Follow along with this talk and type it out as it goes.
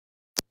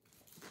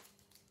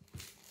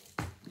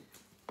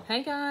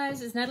Hey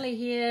guys, it's Natalie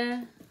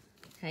here.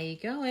 How you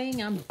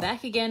going? I'm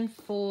back again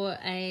for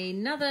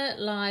another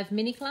live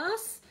mini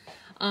class.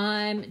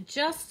 I'm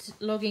just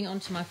logging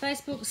onto my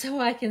Facebook so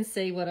I can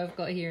see what I've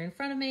got here in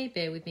front of me.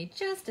 Bear with me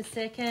just a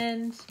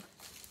second.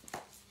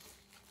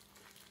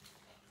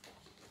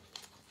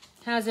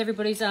 How's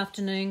everybody's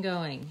afternoon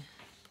going?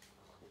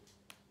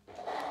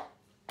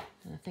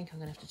 I think I'm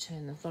going to have to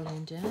turn the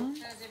volume down.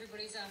 How's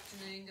everybody's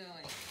afternoon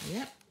going?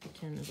 Yep,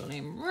 turn the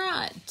volume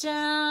right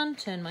down.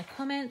 Turn my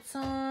comments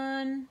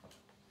on.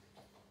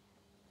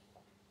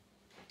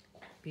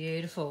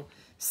 Beautiful.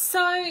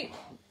 So,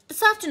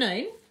 this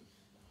afternoon,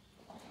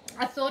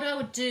 I thought I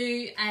would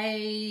do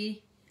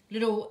a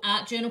little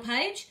art journal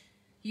page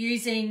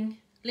using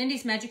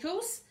Lindys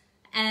Magicals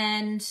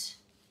and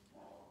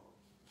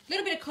a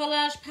little bit of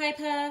collage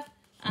paper,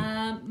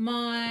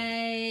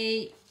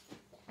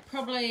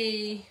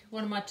 probably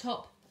one of my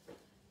top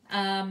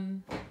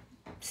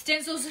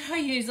stencils that I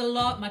use a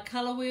lot, my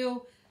colour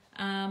wheel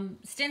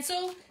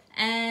stencil,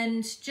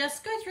 and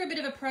just go through a bit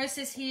of a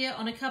process here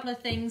on a couple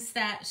of things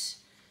that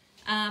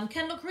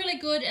can look really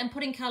good and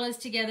putting colours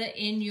together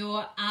in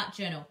your art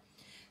journal.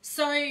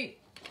 So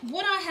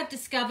what I have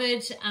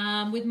discovered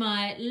with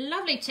my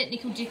lovely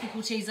technical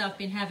difficulties I've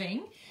been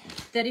having,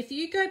 that if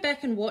you go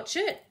back and watch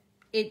it,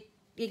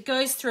 it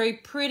goes through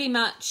pretty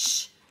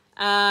much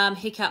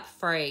hiccup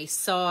free.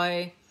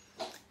 So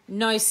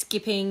no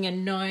skipping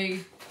and no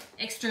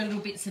extra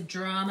little bits of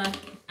drama.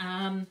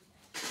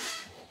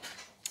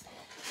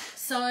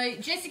 So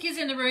Jessica's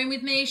in the room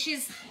with me.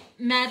 She's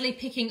madly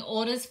picking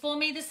orders for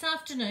me this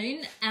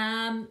afternoon.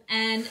 And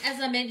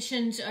as I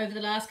mentioned over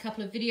the last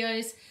couple of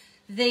videos,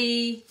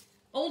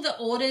 all the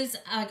orders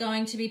are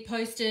going to be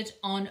posted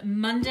on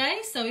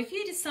Monday. So if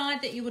you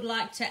decide that you would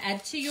like to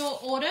add to your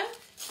order,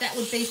 that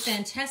would be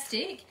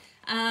fantastic.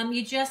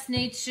 You just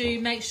need to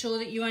make sure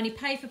that you only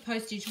pay for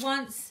postage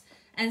once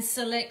and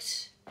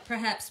select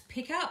perhaps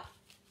pick up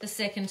the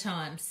second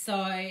time. So,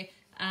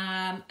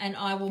 and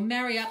I will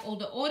marry up all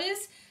the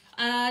orders.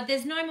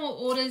 There's no more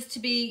orders to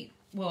be,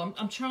 well,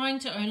 I'm trying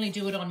to only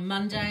do it on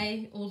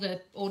Monday. All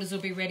the orders will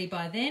be ready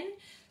by then.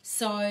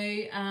 So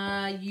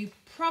you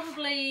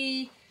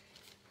probably,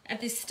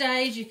 at this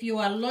stage, if you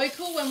are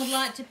local and would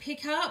like to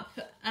pick up,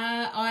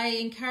 I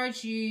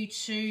encourage you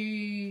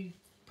to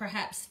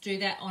perhaps do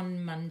that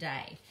on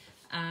Monday.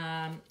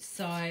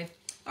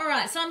 All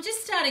right, so I'm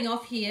just starting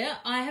off here.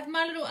 I have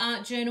my little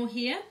art journal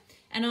here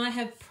and I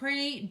have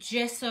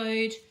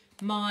pre-gessoed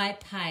my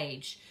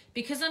page.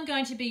 Because I'm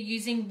going to be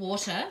using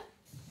water,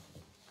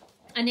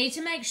 I need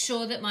to make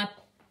sure that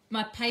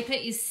my paper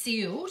is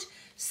sealed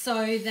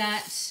so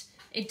that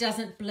it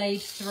doesn't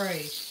bleed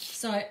through.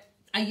 So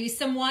I used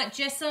some white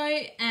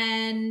gesso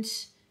and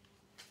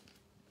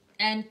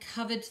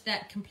covered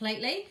that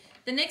completely.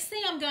 The next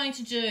thing I'm going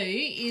to do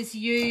is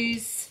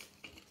use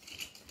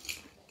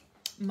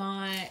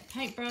my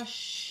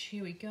paintbrush,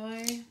 here we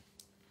go,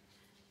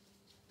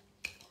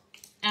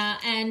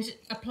 and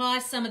apply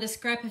some of the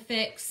Scrap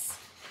Effects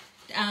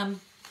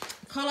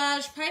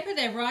collage paper.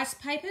 They're rice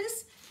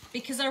papers,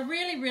 because I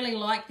really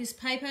like this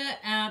paper,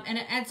 and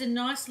it adds a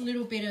nice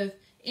little bit of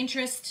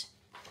interest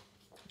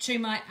to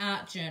my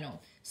art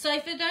journal. So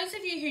for those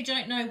of you who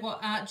don't know what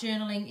art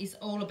journaling is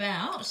all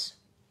about,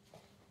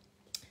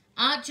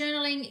 art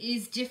journaling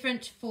is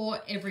different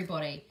for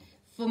everybody.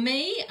 For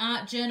me,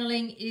 art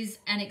journaling is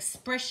an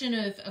expression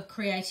of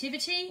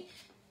creativity,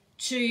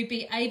 to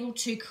be able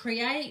to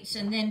create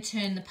and then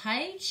turn the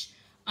page.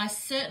 I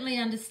certainly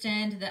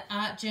understand that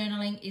art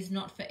journaling is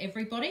not for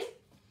everybody,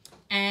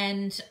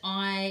 and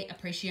I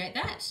appreciate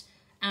that.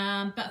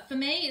 But for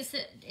me,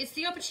 it's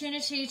the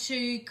opportunity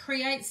to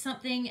create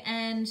something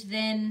and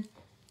then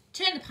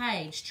turn the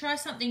page, try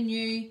something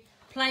new,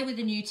 play with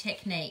a new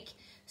technique.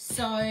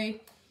 So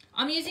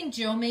I'm using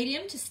gel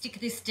medium to stick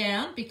this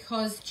down,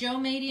 because gel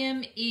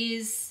medium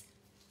is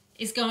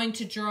going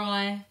to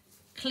dry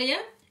clear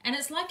and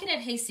it's like an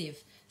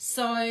adhesive.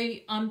 So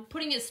I'm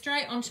putting it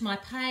straight onto my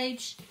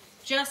page,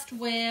 just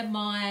where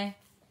my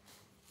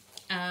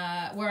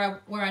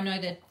where I know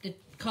that the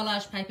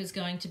collage paper is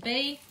going to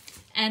be,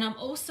 and I'm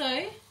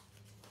also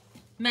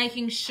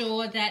making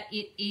sure that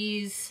it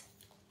is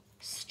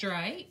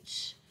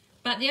straight.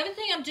 But the other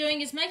thing I'm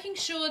doing is making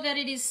sure that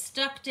it is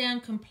stuck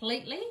down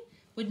completely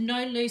with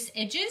no loose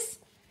edges.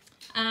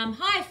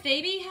 Hi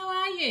Phoebe, how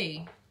are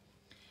you?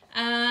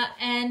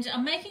 And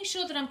I'm making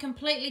sure that I'm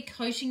completely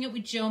coating it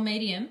with gel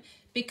medium,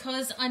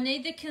 because I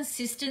need the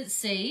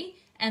consistency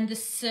and the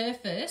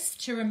surface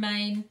to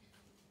remain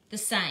the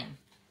same.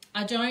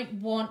 I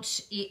don't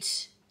want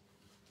it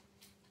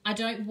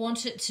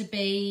to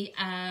be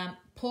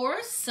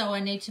porous, so I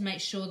need to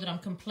make sure that I'm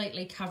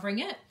completely covering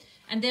it.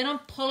 And then I'm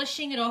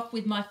polishing it off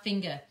with my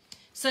finger.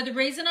 So the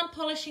reason I'm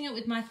polishing it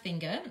with my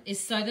finger is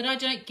so that I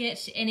don't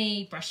get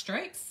any brush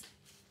strokes,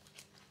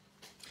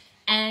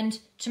 and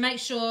to make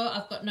sure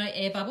I've got no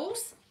air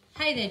bubbles.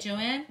 Hey there,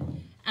 Joanne.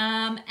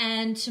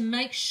 And to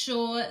make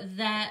sure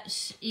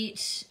that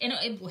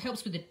it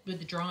helps with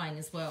the drying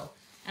as well.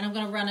 And I'm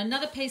going to run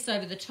another piece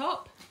over the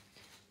top.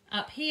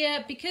 up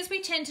here. Because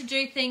we tend to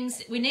do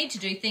things, we need to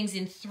do things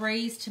in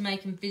threes to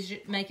make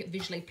it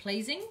visually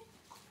pleasing.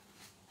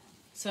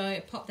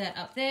 So pop that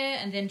up there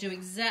and then do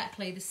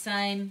exactly the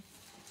same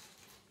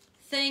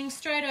thing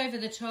straight over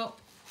the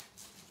top.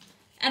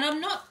 And I'm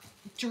not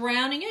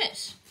drowning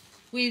it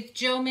with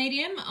gel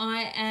medium.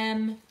 I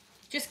am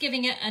just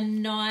giving it a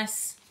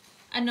nice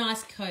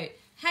coat.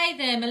 Hey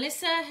there,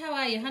 Melissa. How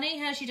are you, honey?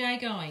 How's your day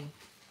going?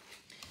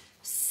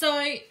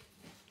 So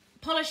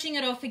polishing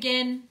it off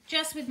again,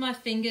 just with my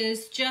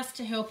fingers, just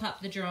to help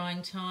up the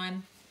drying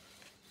time.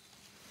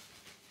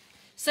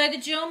 So the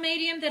gel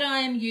medium that I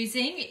am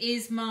using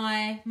is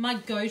my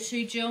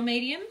go-to gel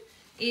medium.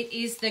 It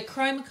is the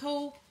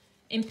Chromical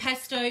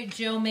Impasto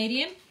Gel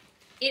Medium.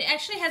 It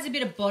actually has a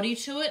bit of body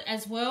to it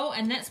as well,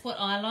 and that's what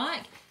I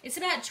like. It's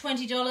about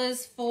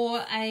 $20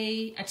 for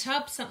a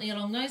tub, something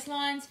along those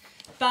lines,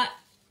 but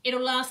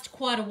it'll last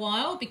quite a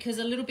while because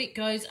a little bit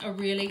goes a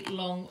really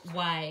long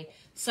way.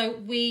 So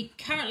we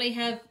currently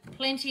have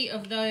plenty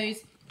of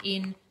those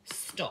in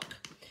stock.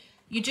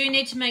 You do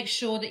need to make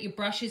sure that your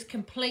brush is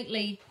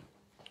completely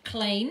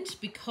cleaned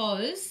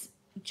because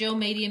gel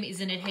medium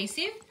is an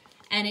adhesive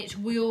and it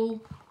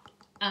will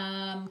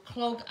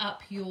clog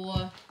up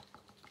your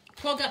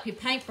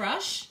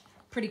paintbrush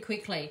pretty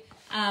quickly.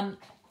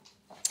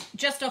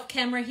 Just off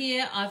camera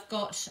here, I've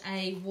got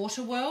a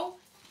water well,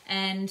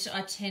 and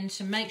I tend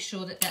to make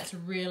sure that that's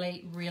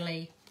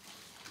really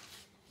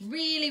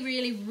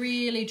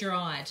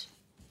dried.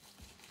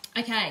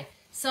 Okay,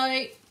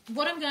 so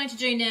what I'm going to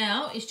do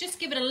now is just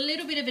give it a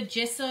little bit of a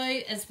gesso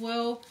as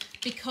well,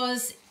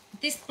 because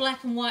this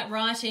black and white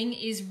writing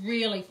is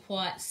really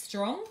quite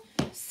strong.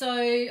 So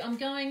I'm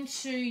going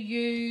to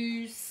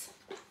use,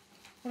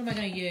 what am I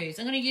going to use?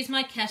 I'm going to use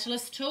my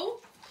catalyst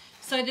tool.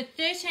 So the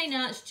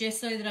 13-inch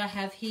gesso that I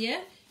have here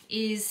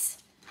is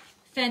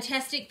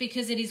fantastic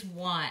because it is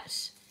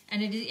white,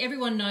 and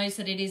everyone knows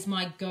that it is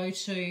my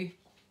go-to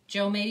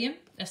gesso,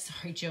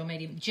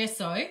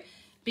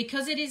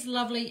 because it is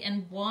lovely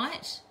and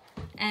white,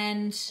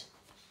 and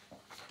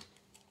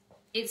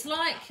it's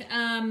like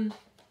I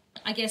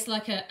guess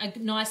like a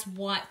nice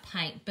white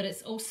paint, but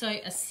it's also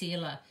a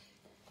sealer.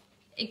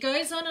 It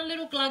goes on a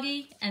little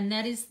gluggy, and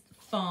that is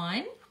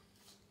fine,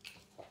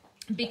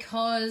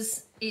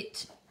 because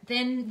it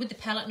then with the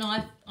palette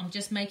knife I'm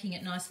just making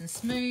it nice and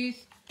smooth,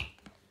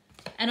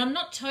 and I'm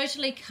not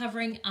totally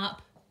covering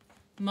up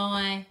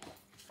my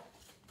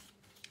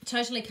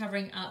collage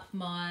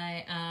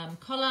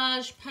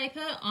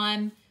paper.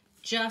 I'm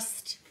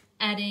just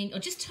adding, or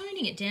just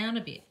toning it down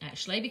a bit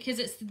actually, because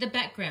it's the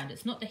background,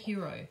 it's not the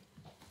hero.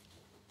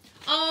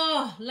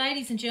 Oh,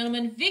 ladies and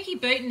gentlemen, Vicky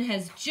Booton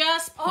has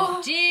just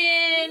popped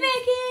in.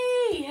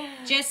 Vicky!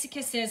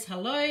 Jessica says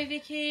hello,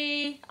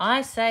 Vicky.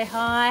 I say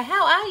hi.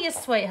 How are you,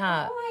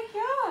 sweetheart? Oh my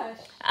gosh.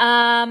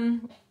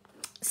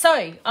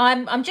 So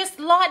I'm just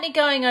lightly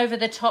going over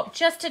the top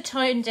just to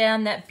tone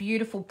down that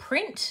beautiful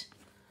print.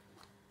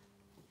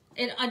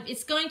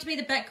 It's going to be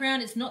the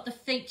background, it's not the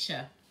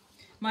feature.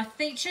 My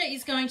feature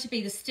is going to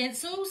be the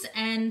stencils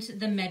and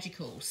the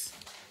magicals.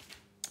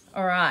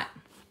 All right.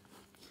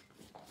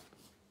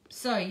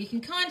 So you can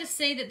kind of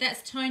see that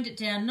that's toned it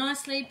down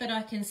nicely, but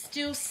I can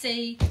still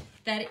see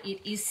that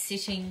it is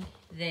sitting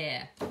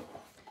there.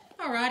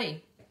 Alrighty.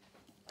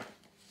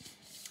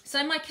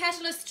 So my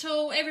catalyst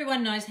tool,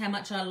 everyone knows how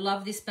much I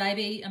love this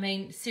baby. I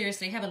mean,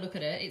 seriously, have a look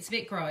at it. It's a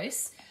bit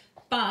gross,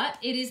 but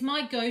it is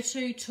my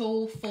go-to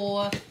tool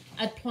for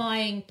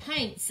applying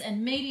paints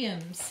and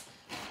mediums.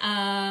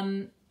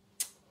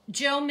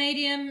 Gel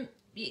medium,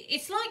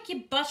 it's like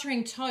you're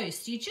buttering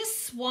toast. You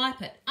just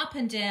swipe it up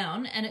and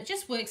down and it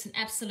just works an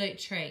absolute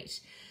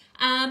treat.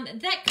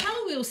 That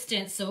colour wheel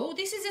stencil,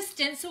 this is a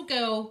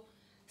StencilGirl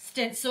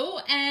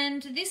stencil,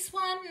 and this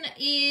one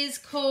is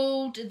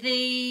called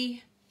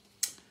the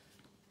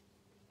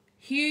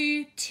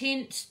Hue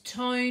Tint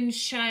Tone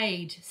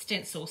Shade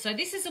stencil. So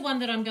this is the one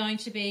that I'm going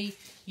to be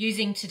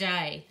using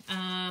today.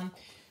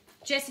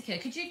 Jessica,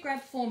 could you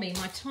grab for me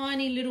my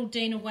tiny little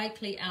Dina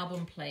Wakley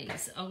album,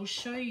 please? I will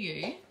show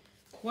you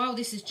while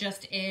this is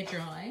just air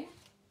drying.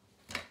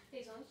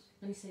 These ones?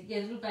 Let me see.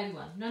 Yeah, the little baby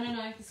one. No,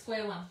 the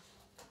square one.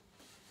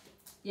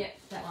 Yep,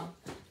 that one.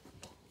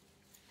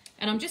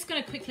 And I'm just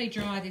going to quickly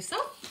dry this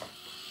off.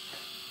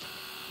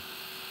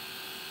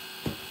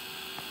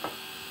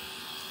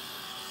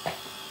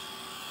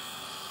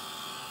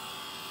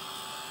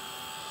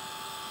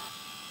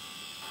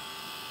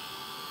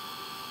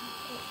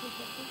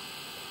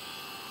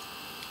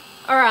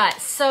 All right,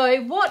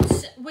 so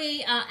what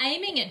we are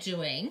aiming at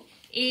doing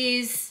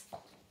is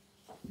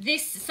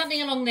this,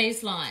 something along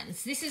these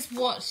lines. This is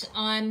what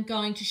I'm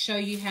going to show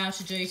you how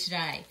to do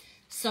today.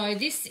 So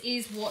this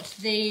is what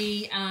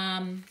the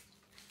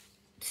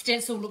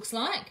stencil looks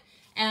like,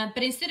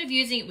 but instead of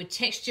using it with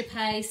texture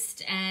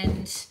paste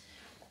and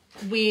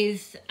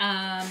with,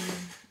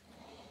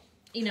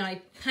 you know,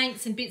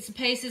 paints and bits and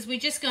pieces, we're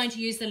just going to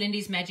use the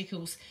Lindys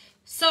Magicals.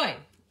 So,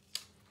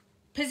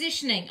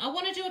 positioning. I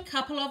want to do a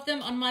couple of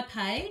them on my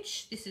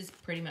page. This is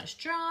pretty much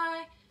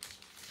dry.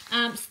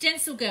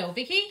 StencilGirl,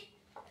 Vicky.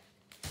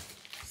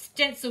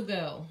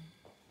 StencilGirl.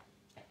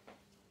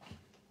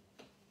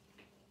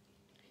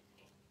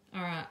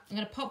 All right, I'm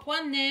going to pop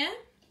one there,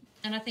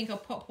 and I think I'll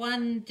pop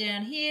one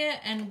down here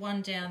and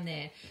one down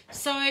there.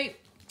 So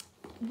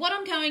what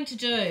I'm going to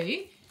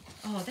do,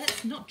 oh,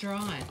 that's not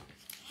dry.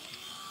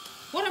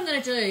 What I'm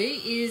going to do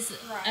is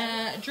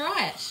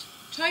dry it,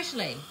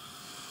 totally.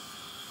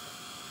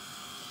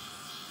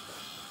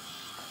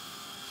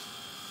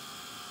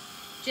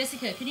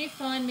 Jessica, can you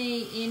find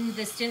me in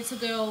the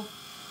StencilGirl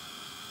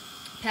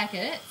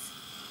packets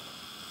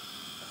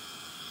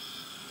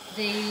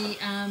the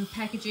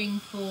packaging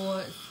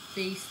for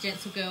the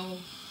StencilGirl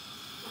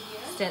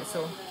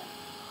stencil?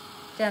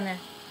 Down there.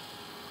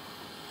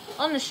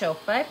 On the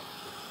shelf, babe.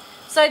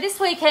 So this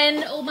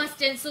weekend, all my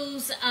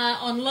stencils are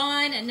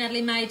online at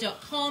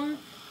nataliemay.com.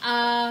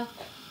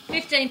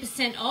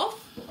 15%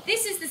 off.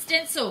 This is the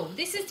stencil.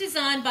 This is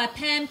designed by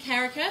Pam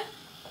Carricker,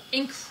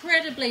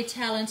 incredibly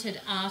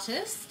talented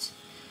artist,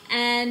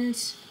 and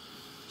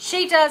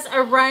she does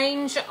a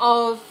range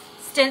of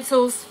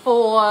stencils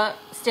for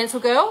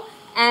StencilGirl,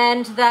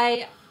 and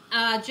they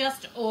are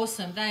just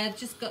awesome. They are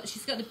just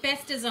she's got the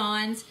best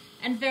designs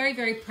and very,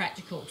 very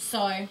practical.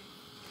 So,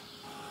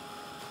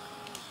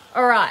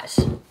 all right.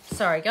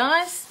 Sorry,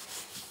 guys.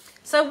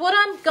 So what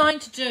I'm going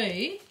to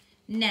do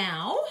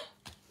now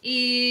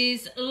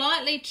is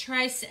lightly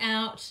trace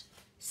out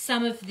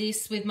some of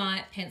this with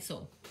my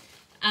pencil,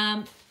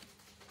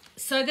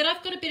 so that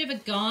I've got a bit of a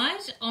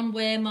guide on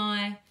where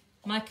my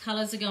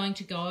colours are going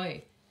to go.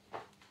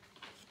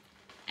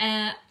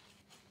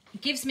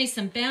 Gives me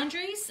some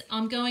boundaries.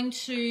 I'm going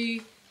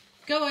to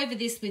go over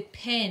this with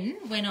pen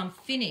when I'm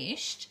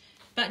finished,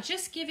 but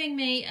just giving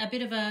me a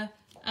bit of a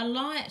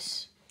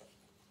light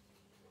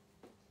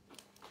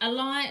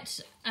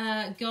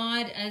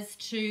guide as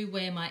to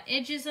where my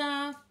edges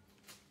are,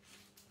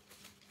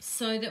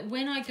 so that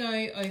when I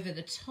go over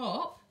the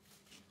top,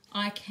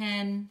 I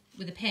can,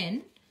 with a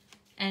pen,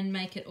 and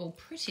make it all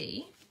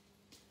pretty.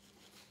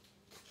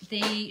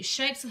 The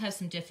shapes will have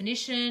some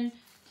definition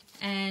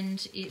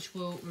and it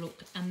will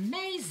look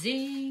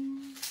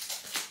amazing.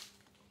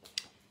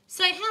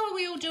 So how are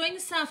we all doing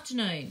this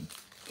afternoon?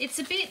 It's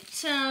a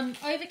bit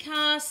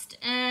overcast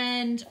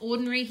and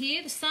ordinary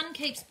here. The sun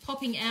keeps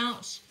popping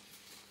out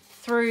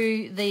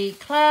through the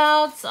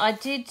clouds. I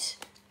did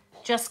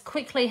just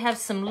quickly have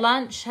some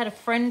lunch, had a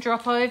friend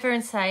drop over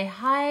and say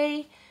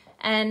hey,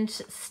 and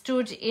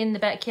stood in the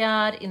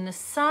backyard in the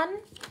sun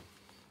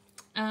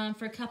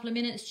for a couple of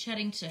minutes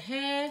chatting to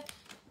her.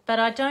 But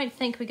I don't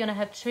think we're going to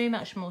have too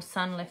much more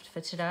sun left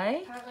for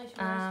today. Apparently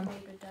tomorrow's going to be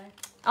a good day.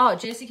 Oh,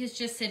 Jessica's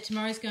just said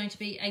tomorrow's going to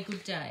be a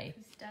good day.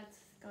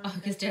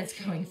 Because Dad's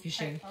going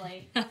fishing.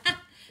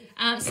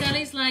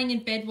 Sally's laying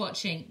in bed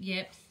watching.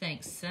 Yep,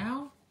 thanks,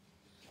 Sal.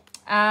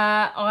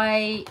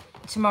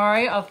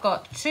 Tomorrow I've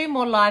got 2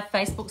 more live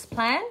Facebooks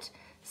planned.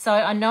 So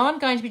I know I'm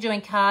going to be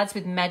doing cards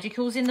with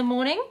magicals in the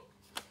morning.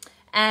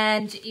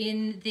 And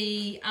in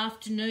the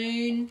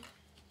afternoon,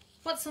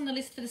 what's on the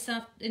list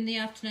for in the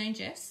afternoon,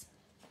 Jess?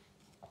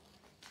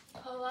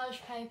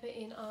 Collage paper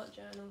in art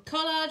journal.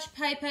 Collage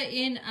paper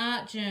in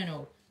art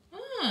journal.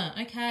 Ah,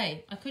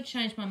 okay. I could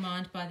change my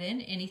mind by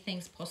then.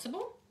 Anything's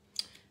possible.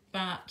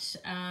 But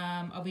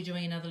I'll be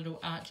doing another little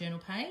art journal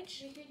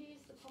page. We could use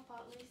the pop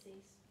art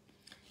Lucy's.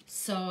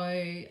 So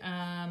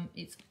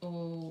it's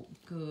all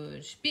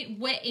good. Bit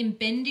wet in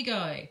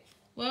Bendigo.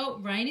 Well,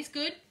 rain is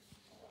good.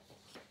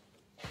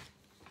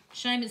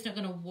 Shame it's not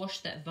going to wash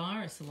that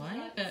virus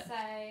away. But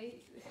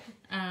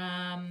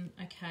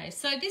okay,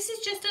 so this is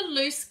just a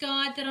loose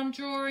guide that I'm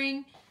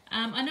drawing.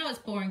 I know it's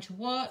boring to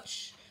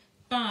watch,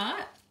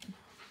 but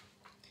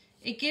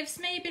it gives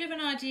me a bit of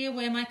an idea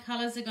where my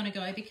colours are going to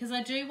go, because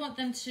I do want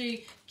them to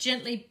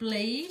gently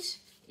bleed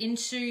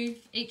into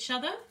each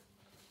other.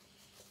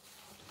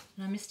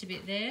 And I missed a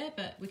bit there,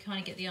 but we kind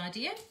of get the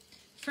idea.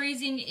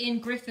 Freezing in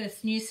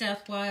Griffith, New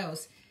South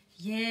Wales.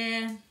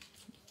 Yeah,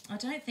 I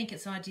don't think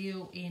it's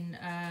ideal in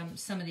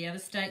some of the other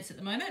states at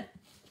the moment.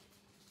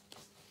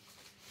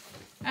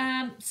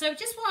 So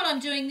just while I'm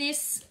doing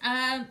this,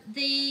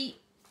 the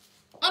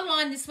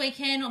online this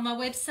weekend on my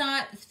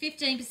website, it's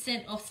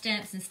 15% off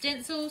stamps and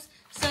stencils.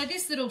 So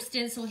this little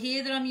stencil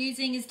here that I'm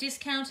using is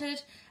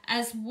discounted,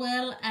 as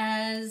well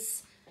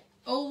as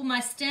all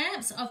my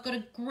stamps. I've got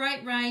a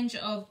great range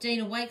of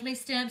Dina Wakeley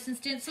stamps and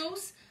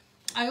stencils.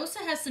 I also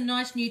have some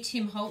nice new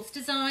Tim Holtz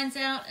designs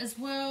out as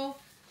well.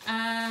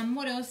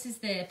 What else is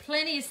there?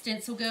 Plenty of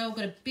StencilGirl.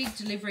 Got a big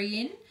delivery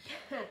in.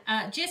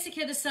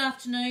 Jessica this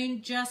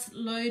afternoon just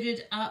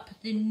loaded up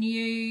the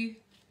new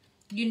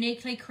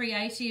Uniquely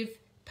Creative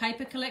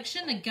paper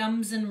collection, the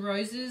Gums and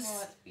Roses.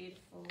 Oh, it's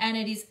beautiful. And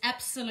it is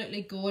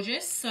absolutely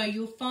gorgeous. So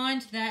you'll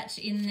find that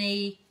in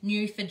the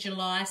new for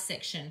July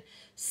section.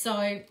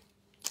 So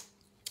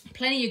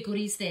plenty of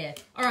goodies there.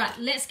 All right,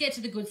 let's get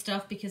to the good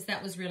stuff, because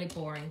that was really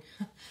boring.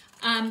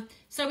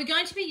 So we're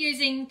going to be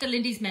using the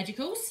Lindys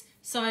Magicals.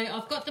 So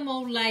I've got them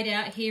all laid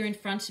out here in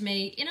front of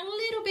me in a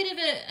little bit of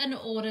an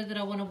order that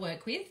I want to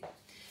work with.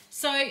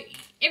 So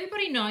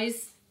everybody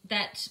knows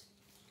that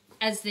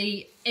as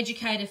the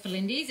educator for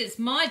Lindys, it's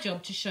my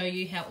job to show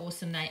you how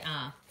awesome they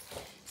are.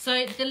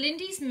 So the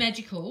Lindys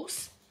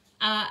Magicals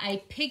are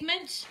a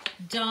pigment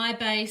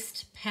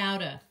dye-based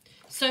powder.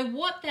 So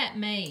what that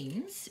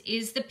means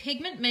is the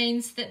pigment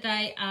means that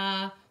they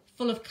are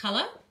full of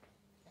colour.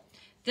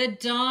 The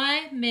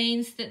dye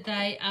means that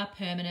they are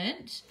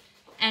permanent.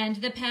 And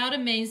the powder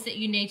means that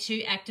you need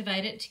to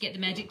activate it to get the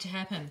magic to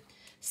happen.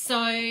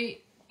 So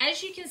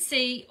as you can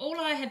see, all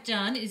I have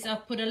done is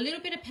I've put a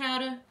little bit of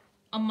powder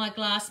on my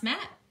glass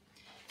mat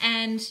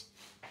and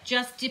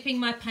just dipping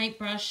my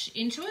paintbrush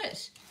into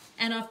it.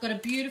 And I've got a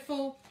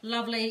beautiful,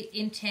 lovely,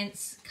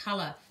 intense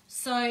colour.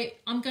 So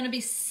I'm going to be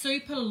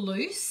super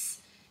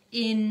loose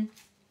in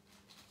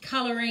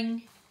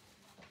colouring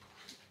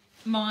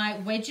my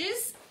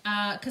wedges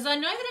because I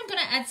know that I'm going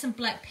to add some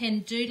black pen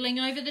doodling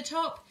over the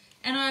top,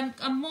 and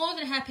I'm more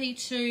than happy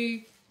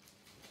to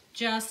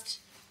just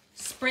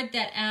spread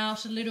that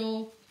out a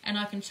little, and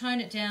I can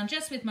tone it down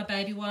just with my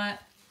baby wipe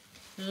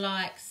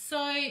like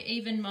so.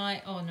 Even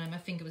my, oh no, my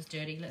finger was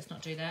dirty, let's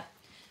not do that.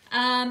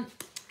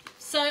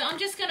 So I'm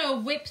just going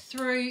to whip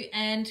through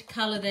and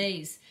colour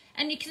these.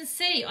 And you can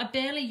see I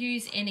barely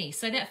use any.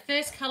 So that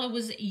first colour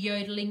was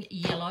Yodeling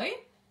Yellow.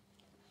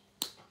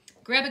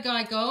 Grab a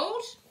Guy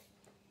Gold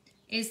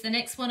is the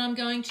next one I'm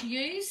going to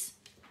use.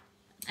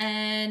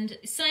 And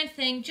same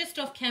thing, just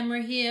off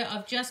camera here,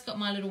 I've just got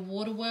my little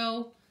water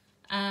well.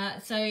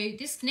 So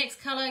this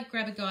next colour,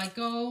 Grab a Guy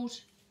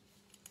Gold.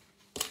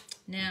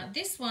 Now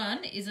this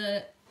one is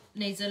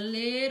needs a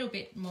little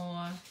bit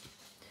more.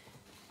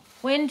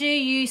 When do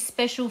you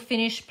special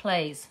finish,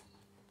 please?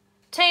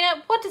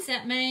 Tina, what does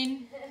that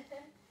mean?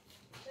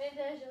 When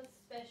does your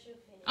special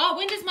finish? Oh,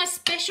 when does my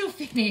special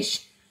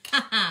finish?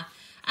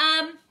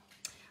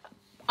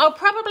 I'll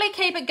probably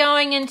keep it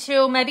going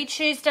until maybe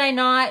Tuesday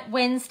night,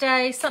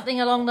 Wednesday,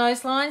 something along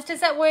those lines.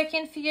 Does that work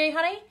in for you,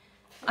 honey?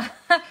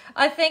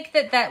 I think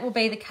that will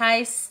be the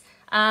case.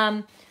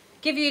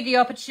 Give you the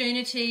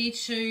opportunity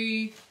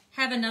to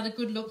have another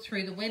good look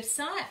through the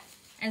website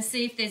and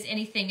see if there's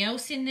anything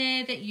else in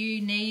there that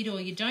you need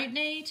or you don't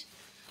need.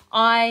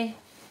 I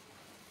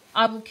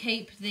will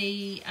keep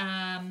the,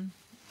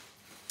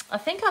 I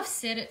think I've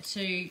set it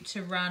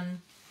to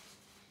run,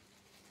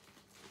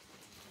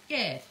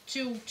 yeah,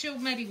 till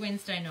maybe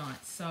Wednesday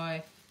night.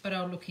 So, but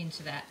I'll look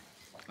into that.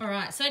 All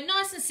right, so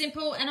nice and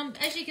simple, and I'm,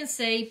 as you can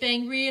see,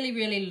 being really,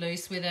 really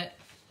loose with it.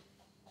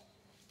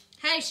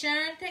 Hey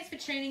Sharon, thanks for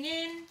tuning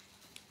in.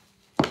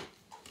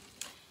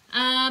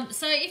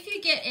 So if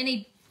you get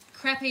any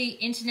crappy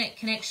internet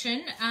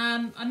connection,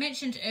 I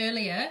mentioned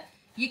earlier,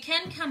 you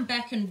can come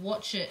back and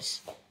watch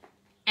it.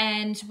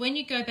 And when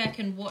you go back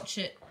and watch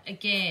it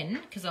again,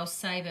 because I'll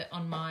save it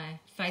on my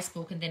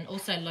Facebook and then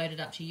also load it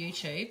up to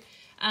YouTube,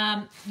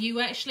 you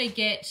actually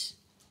get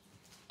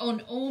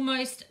on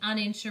almost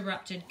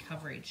uninterrupted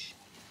coverage.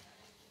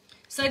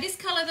 So this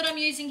colour that I'm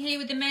using here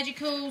with the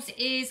Magicals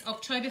is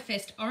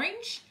Oktoberfest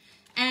Orange,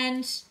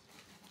 and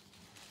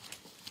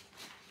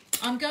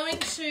I'm going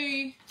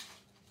to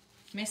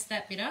mess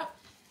that bit up.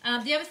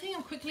 The other thing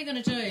I'm quickly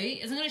going to do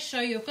is I'm going to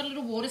show you, I've got a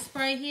little water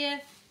spray here,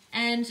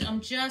 and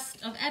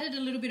I've added a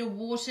little bit of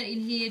water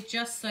in here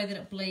just so that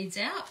it bleeds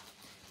out.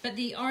 But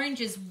the orange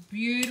is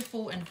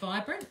beautiful and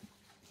vibrant.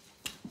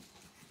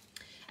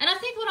 And I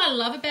think what I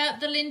love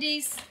about the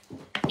Lindys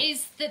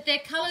is that their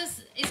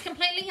colours, it's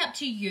completely up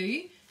to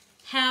you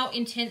how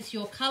intense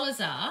your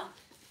colours are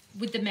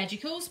with the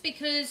Magicals,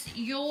 because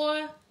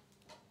you're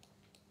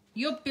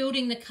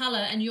building the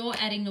colour and you're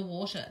adding the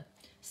water.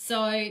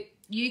 So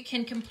you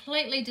can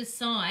completely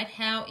decide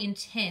how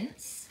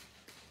intense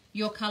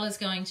your colour's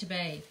going to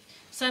be.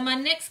 So my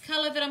next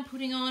colour that I'm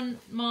putting on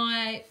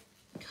my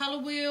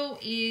colour wheel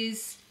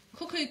is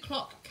Cuckoo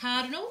Clock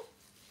Cardinal.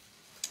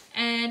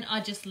 And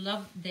I just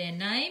love their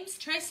names.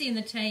 Tracy and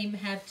the team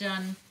have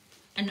done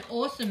an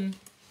awesome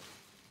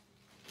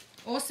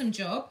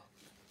job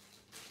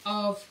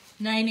of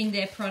naming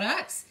their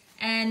products,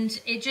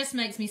 and it just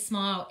makes me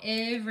smile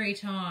every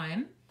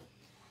time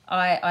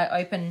I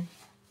open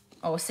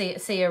or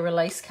see a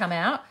release come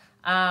out,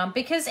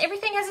 because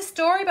everything has a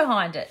story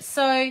behind it.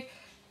 So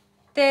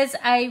there's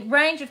a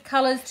range of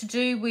colours to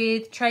do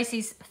with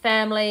Tracy's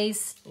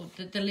family's, or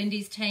the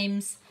Lindys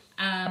team's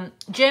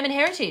German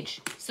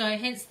heritage, so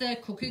hence the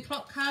Cuckoo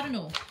Clock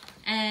Cardinal.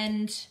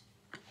 And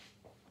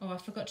oh, I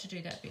forgot to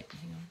do that bit,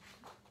 hang on.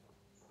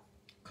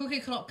 Cuckoo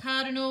Clock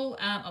Cardinal,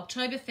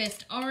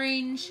 Oktoberfest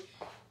Orange,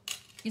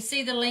 you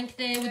see the link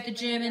there with the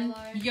German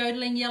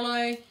Yodeling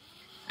Yellow.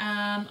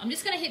 I'm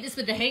just going to hit this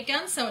with the heat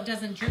gun so it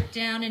doesn't drip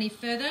down any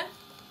further.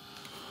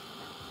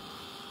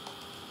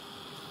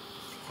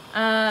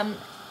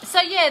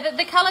 So yeah,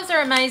 the colours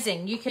are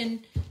amazing. You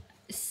can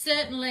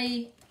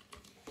certainly,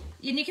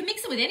 and you can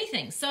mix them with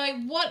anything. So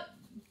what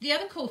the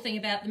other cool thing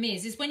about them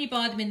is when you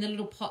buy them in the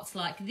little pots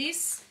like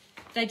this,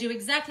 they do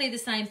exactly the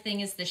same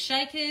thing as the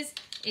shakers.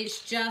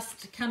 It's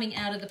just coming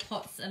out of the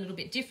pots a little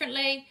bit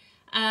differently.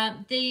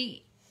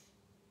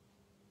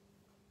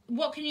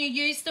 What can you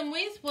use them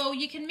with? Well,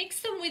 you can mix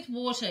them with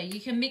water.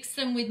 You can mix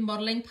them with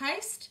modelling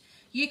paste.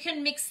 You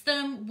can mix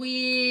them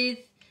with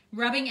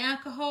rubbing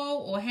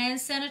alcohol or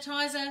hand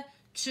sanitizer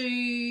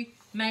to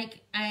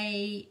make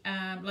a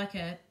like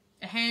an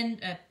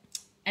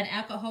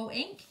alcohol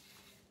ink.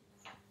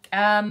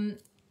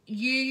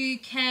 You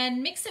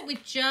can mix it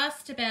with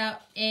just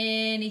about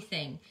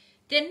anything.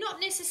 They're not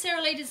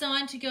necessarily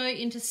designed to go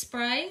into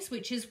sprays,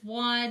 which is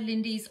why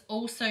Lindys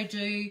also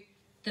do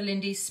the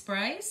Lindys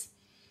sprays.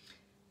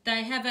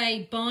 They have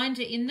a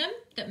binder in them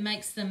that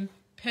makes them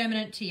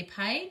permanent to your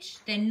page.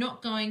 They're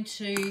not going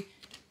to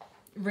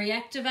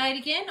reactivate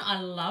again. I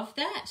love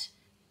that.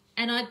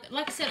 And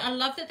like I said, I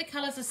love that the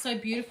colours are so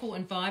beautiful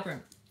and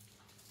vibrant.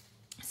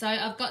 So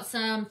I've got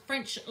some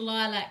French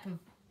Lilac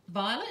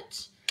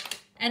Violet.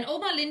 And all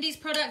my Lindys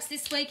products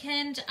this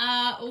weekend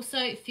are also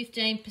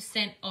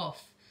 15%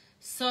 off.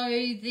 So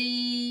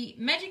the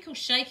magical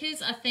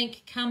shakers, I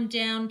think, come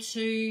down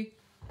to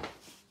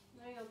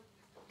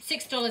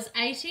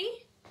 $6.80.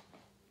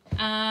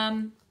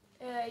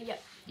 Yeah.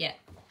 Yeah.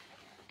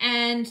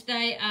 And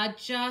they are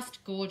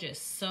just gorgeous.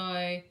 So,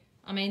 I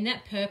mean,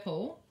 that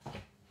purple,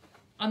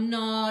 I'm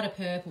not a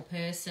purple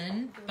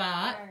person,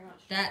 but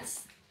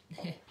that's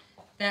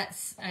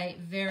a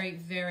very,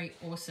 very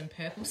awesome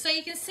purple. So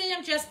you can see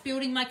I'm just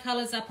building my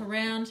colours up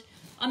around.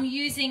 I'm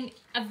using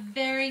a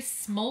very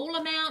small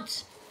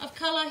amount of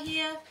colour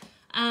here.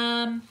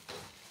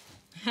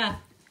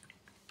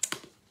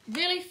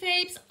 Really,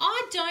 Phoebes,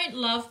 I don't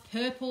love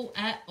purple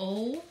at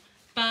all,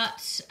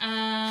 but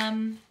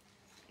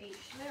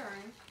Each their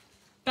own.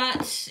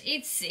 but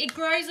it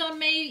grows on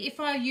me if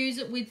I use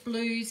it with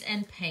blues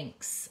and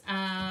pinks.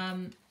 I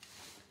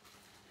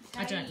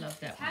don't love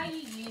that one. How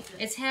you use it.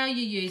 It's how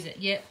you use it.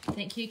 Yep,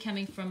 thank you,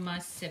 coming from my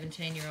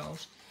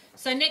 17-year-old.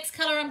 So next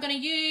colour I'm going to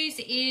use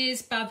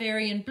is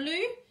Bavarian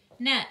Blue.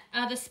 Nat,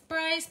 are the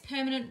sprays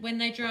permanent when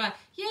they dry?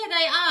 Yeah,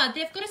 they are.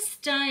 They've got a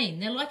stain.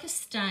 They're like a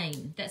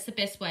stain. That's the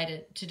best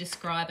way to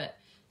describe it,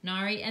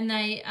 Nari. And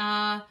they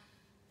are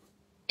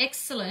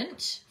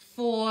excellent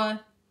for...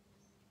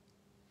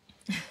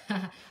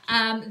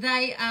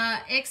 they are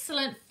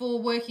excellent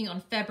for working on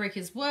fabric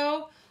as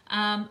well.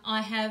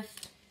 I have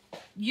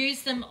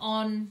used them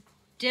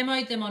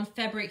demoed them on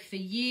fabric for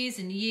years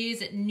and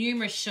years at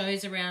numerous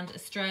shows around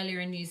Australia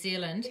and New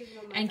Zealand,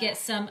 and get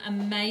some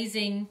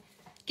amazing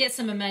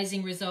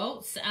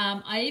results.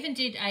 I even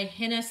did a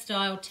henna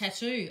style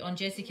tattoo on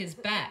Jessica's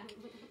back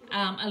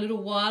a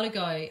little while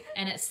ago,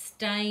 and it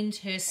stained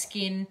her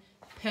skin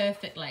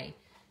perfectly.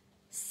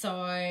 So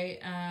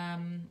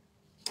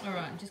all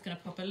right, I'm just going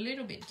to pop a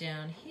little bit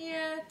down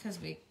here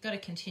because we've got to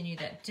continue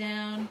that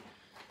down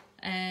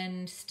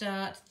and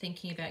start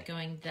thinking about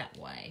going that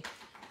way.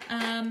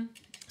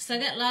 So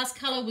that last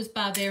colour was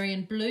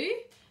Bavarian Blue.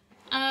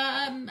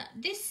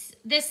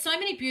 There's so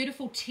many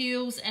beautiful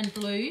teals and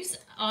blues.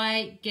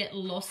 I get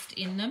lost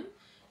in them,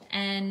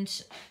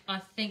 and I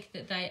think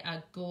that they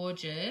are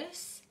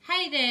gorgeous.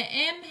 Hey there,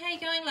 Em. How you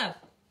going, love?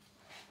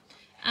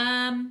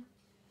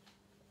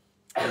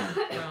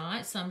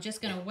 Right, so I'm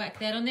just going to whack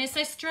that on there.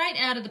 So straight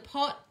out of the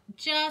pot,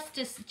 just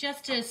a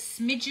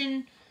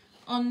smidgen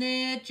on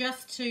there,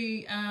 just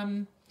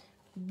to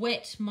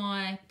wet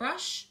my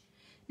brush.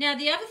 Now,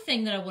 the other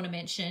thing that I want to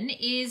mention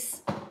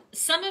is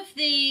some of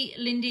the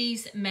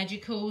Lindys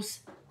Magicals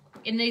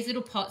in these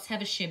little pots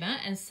have a shimmer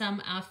and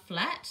some are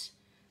flat.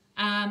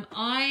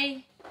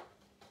 I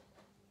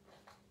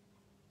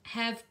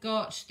have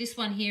got this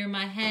one here in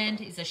my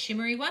hand is a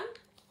shimmery one.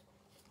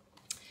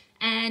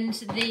 And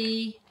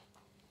the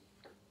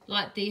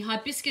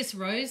hibiscus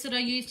rose that I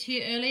used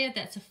here earlier,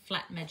 that's a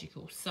flat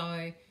magical.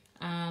 So,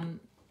 and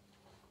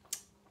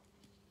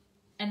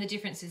the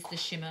difference is the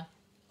shimmer.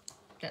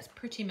 That's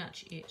pretty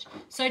much it.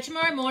 So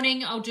tomorrow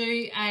morning I'll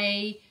do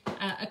a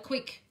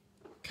quick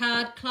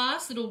card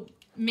class, little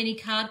mini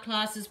card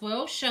class as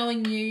well,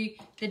 showing you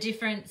the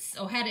difference,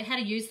 or how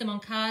to use them on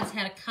cards,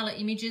 how to colour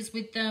images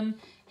with them,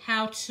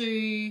 how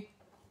to...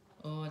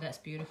 Oh, that's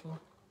beautiful.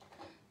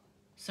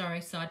 Sorry,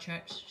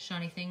 sidetracked,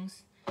 shiny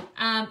things.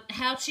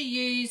 How to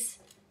use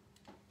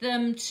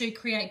them to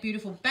create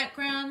beautiful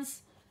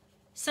backgrounds.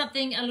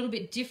 Something a little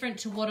bit different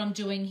to what I'm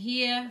doing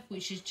here,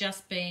 which is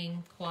just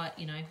being quite,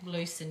 you know,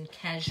 loose and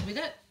cash with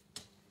it.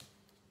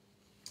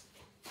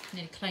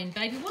 Need a clean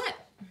baby wipe.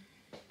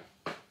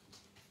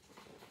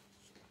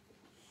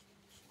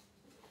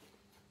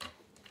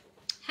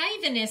 Hey,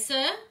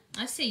 Vanessa.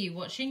 I see you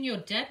watching. Your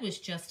dad was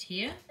just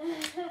here.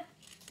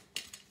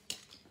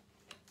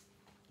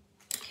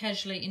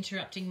 Casually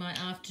interrupting my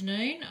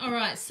afternoon. All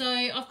right, so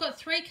I've got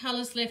 3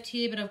 colours left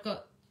here, but I've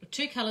got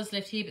 2 colours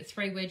left here, but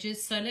 3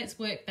 wedges. So let's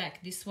work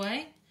back this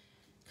way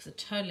because I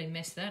totally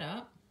messed that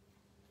up.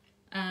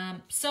 How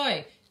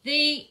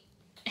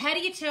do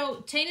you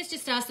tell, Tina's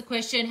just asked the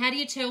question, how do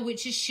you tell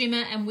which is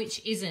shimmer and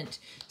which isn't?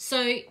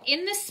 So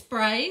in the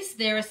sprays,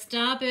 there are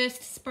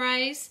starburst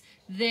sprays,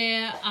 and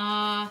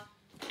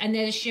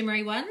they're the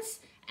shimmery ones,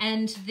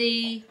 and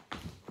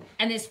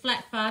there's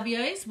flat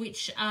Fabios,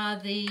 which are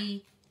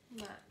the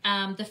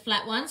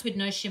flat ones with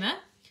no shimmer.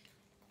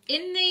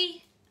 In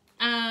the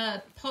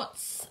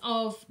pots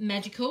of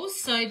magicals,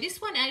 so this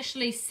one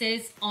actually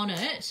says on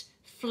it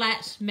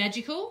flat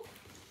magical,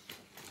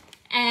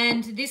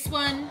 and this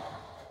one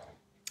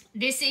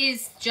this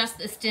is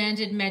just a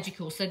standard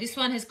magical. So this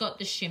one has got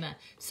the shimmer.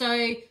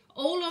 So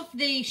all of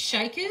the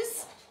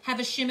shakers have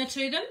a shimmer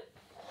to them.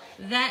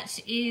 That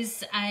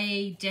is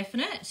a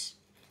definite.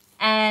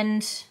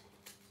 And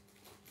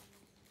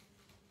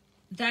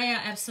they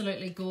are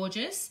absolutely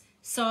gorgeous.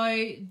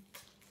 So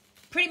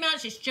pretty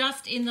much it's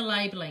just in the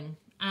labeling.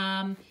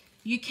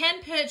 You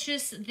can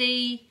purchase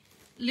the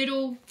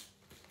little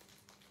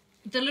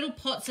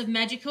pots of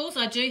magicals.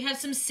 I do have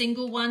some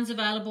single ones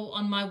available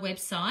on my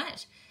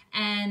website,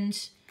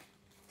 and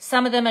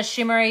some of them are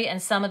shimmery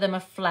and some of them are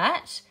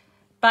flat,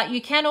 but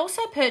you can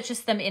also purchase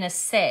them in a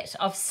set.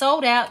 I've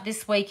sold out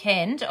this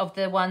weekend of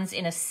the ones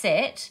in a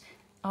set.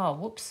 Oh,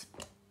 whoops.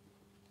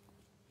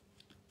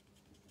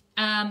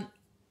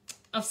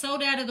 I've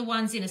sold out of the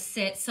ones in a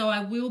set, so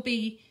I will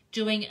be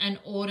doing an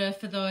order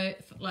for those,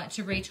 like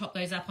to retop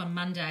those up on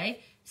Monday.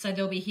 So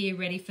they'll be here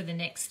ready for the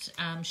next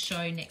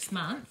show next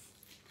month.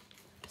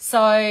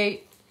 So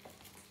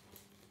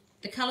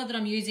the colour that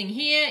I'm using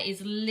here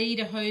is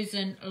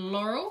Lederhosen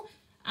Laurel.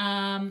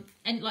 And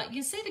like you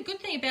can see, the good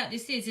thing about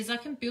this is I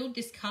can build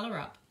this colour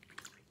up.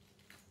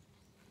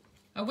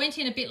 I went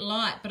in a bit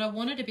light, but I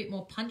wanted a bit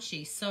more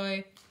punchy.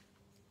 So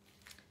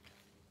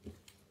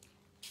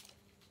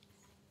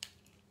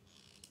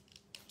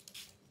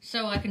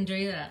I can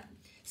do that.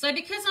 So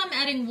because I'm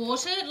adding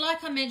water,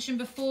 like I mentioned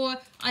before,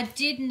 I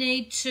did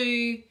need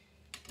to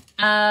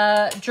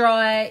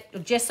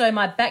gesso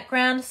my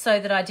background so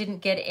that I didn't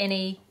get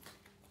any,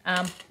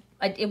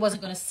 it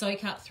wasn't going to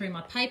soak up through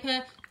my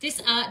paper.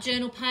 This art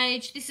journal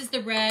page, this is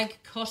the rag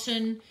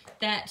cotton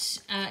that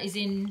is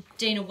in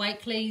Dina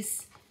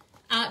Wakely's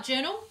art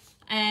journal,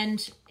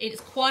 and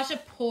it's quite a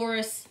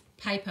porous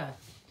paper.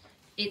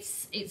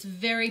 It's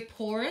very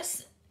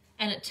porous,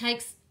 and it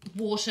takes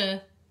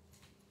water.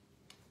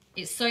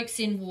 It soaks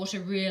in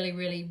water really,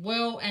 really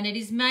well, and it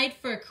is made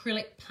for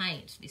acrylic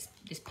paint,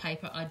 this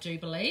paper, I do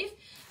believe.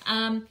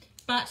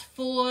 But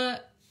for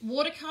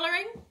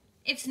watercolouring,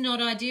 it's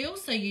not ideal,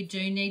 so you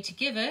do need to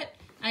give it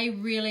a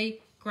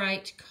really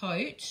great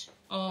coat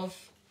of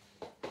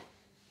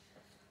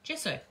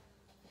gesso.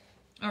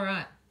 All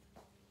right.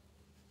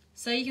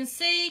 So you can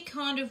see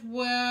kind of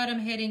what I'm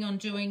heading on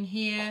doing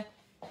here.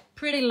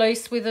 Pretty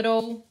loose with it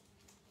all.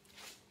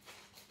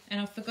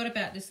 And I forgot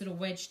about this little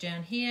wedge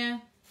down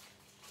here.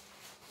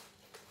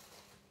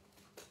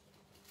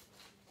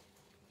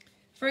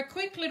 For a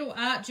quick little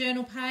art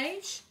journal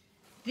page,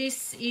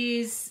 this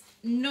is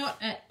not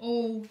at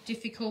all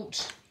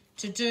difficult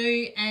to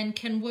do and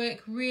can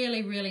work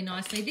really, really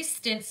nicely. This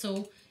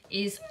stencil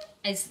is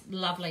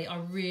lovely. I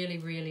really,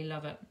 really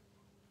love it.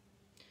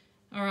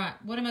 All right,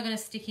 what am I going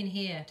to stick in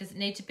here? Does it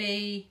need to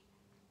be,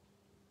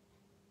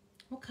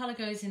 what colour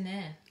goes in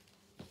there?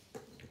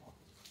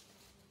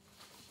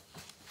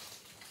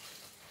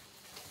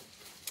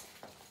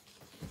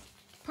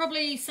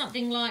 Probably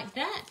something like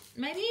that,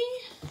 maybe?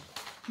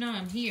 No,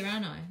 I'm here,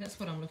 aren't I? That's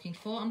what I'm looking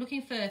for. I'm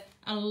looking for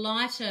a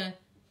lighter,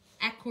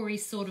 aqua-y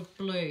sort of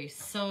blue.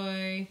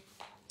 So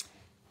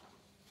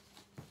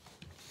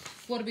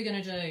what are we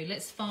going to do?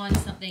 Let's find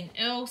something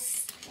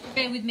else.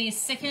 Bear with me a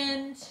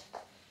second.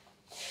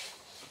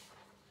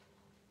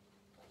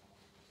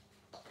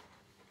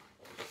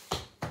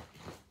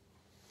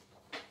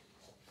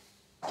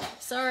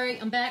 Sorry,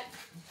 I'm back.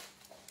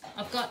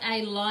 I've got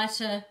a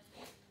lighter,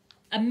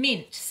 a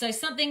mint. So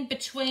something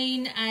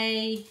between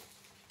a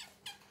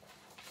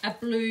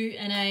blue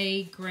and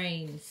a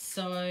green.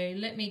 So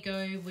let me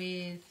go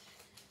with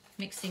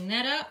mixing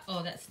that up.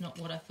 Oh, that's not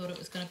what I thought it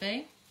was going to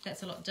be.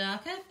 That's a lot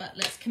darker, but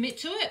let's commit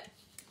to it.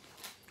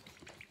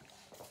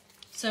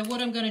 So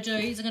what I'm going to do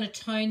is I'm going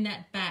to tone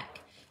that back.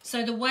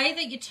 So the way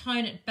that you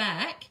tone it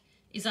back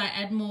is I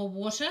add more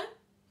water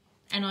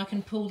and I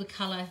can pull the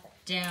colour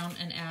down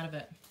and out of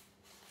it.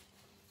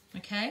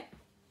 Okay,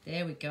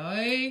 there we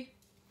go.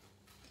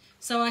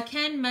 So I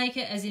can make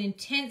it as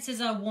intense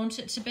as I want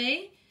it to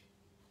be.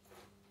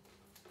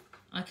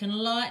 I can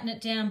lighten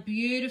it down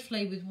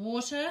beautifully with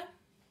water.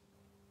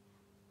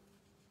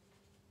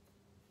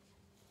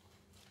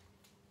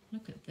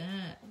 Look at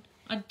that.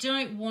 I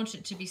don't want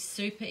it to be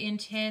super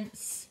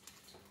intense,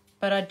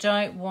 but I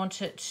don't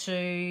want it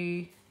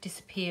to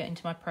disappear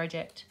into my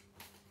project.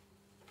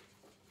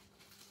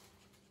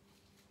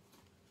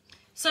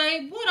 So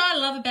what I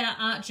love about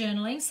art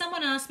journaling,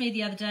 someone asked me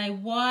the other day,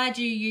 why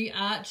do you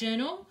art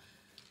journal?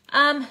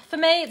 For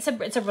me, it's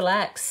a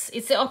relax.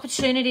 It's the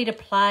opportunity to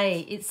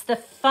play. It's the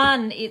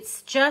fun.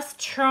 It's just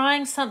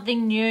trying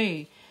something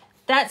new.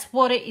 That's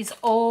what it is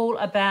all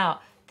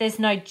about. There's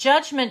no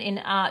judgment in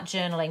art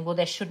journaling. Well,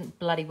 there shouldn't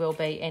bloody well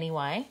be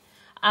anyway.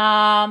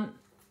 I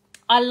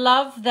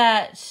love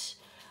that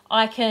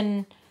I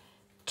can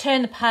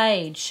turn the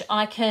page.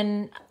 I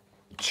can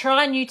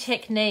try new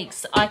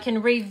techniques. I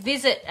can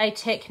revisit a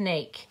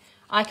technique.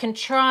 I can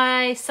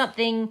try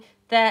something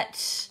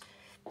that,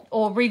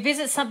 or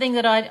revisit something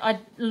that I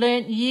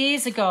learnt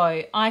years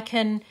ago. I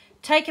can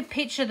take a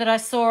picture that I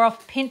saw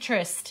off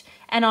Pinterest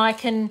and I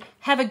can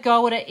have a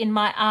go at it in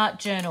my art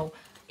journal.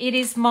 It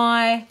is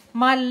my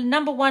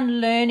number one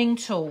learning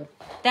tool.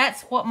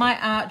 That's what my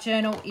art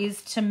journal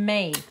is to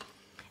me.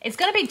 It's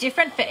going to be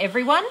different for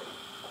everyone.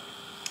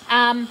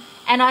 And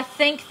I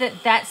think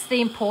that that's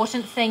the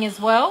important thing as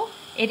well.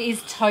 It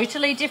is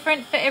totally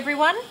different for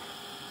everyone.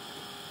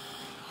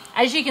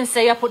 As you can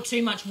see, I put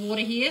too much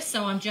water here,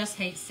 so I'm just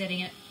heat setting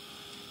it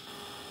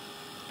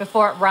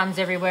before it runs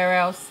everywhere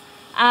else.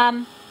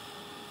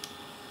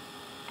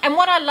 And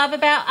what I love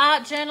about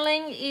art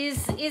journaling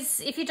is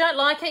if you don't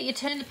like it, you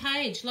turn the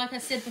page. Like I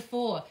said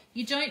before,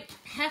 you don't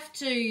have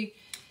to.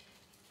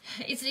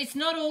 It's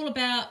not all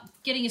about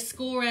getting a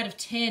score out of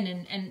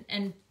 10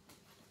 and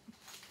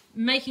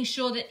making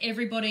sure that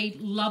everybody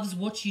loves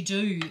what you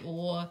do,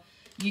 or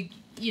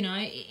you know,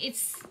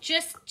 it's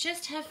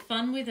just have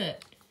fun with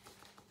it.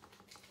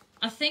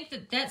 I think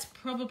that's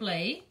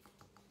probably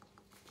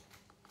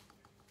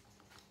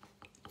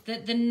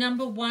the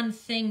number one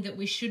thing that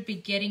we should be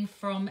getting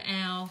from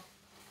our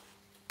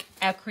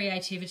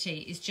creativity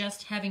is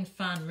just having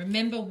fun.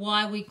 Remember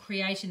why we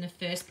create in the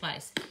first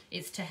place.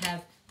 It's to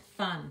have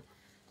fun.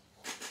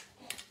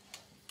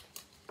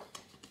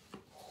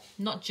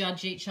 Not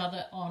judge each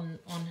other on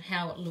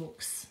how it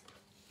looks.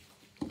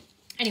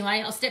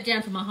 Anyway, I'll step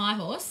down from my high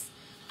horse.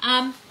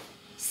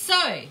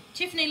 So,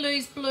 Tiffany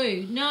Lou's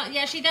blue. No,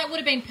 yeah, actually that would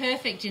have been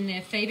perfect in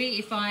there, Phoebe,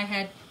 if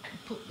I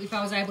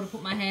was able to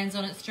put my hands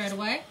on it straight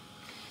away.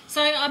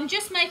 So I'm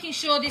just making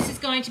sure this is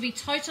going to be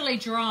totally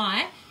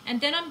dry,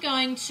 and then I'm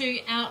going to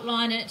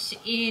outline it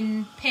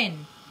in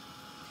pen.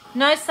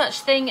 No such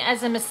thing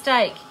as a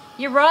mistake.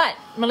 You're right,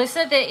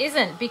 Melissa, there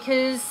isn't,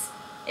 because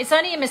it's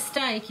only a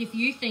mistake if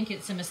you think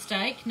it's a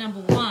mistake,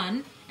 number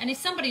one, and if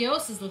somebody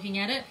else is looking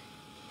at it,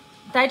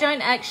 they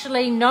don't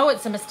actually know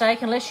it's a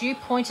mistake unless you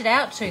point it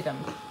out to them.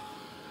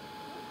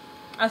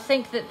 I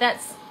think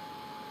that's...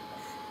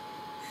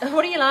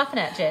 What are you laughing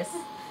at, Jess?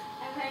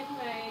 I'm making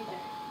my own joke.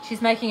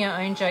 She's making her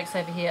own jokes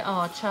over here.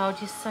 Oh, child,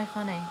 you're so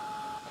funny.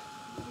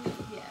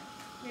 Yeah.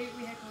 We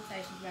had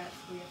conversations about it at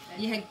school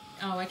yesterday.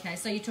 Oh, okay.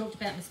 So you talked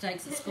about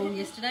mistakes at school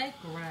yesterday?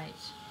 Great.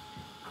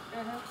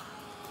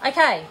 Uh-huh.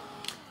 Okay.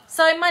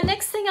 So my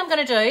next thing I'm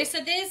going to do, so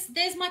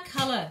there's my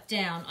colour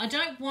down. I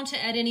don't want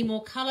to add any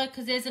more colour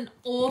because there's an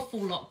awful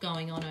lot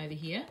going on over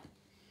here.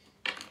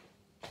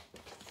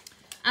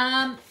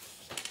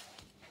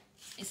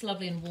 It's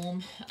lovely and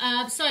warm.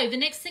 So the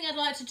next thing I'd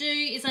like to do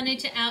is I need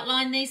to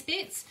outline these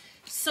bits.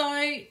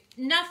 So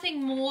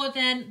nothing more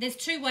than, there's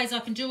two ways I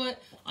can do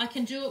it. I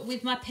can do it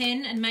with my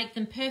pen and make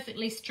them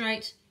perfectly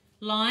straight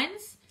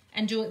lines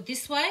and do it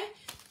this way.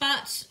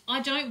 But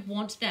I don't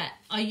want that.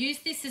 I use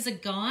this as a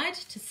guide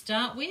to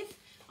start with.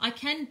 I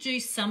can do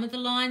some of the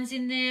lines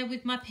in there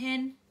with my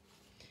pen.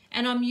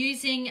 And I'm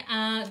using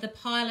the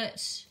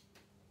Pilot.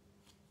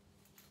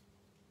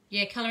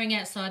 Yeah, colouring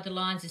outside the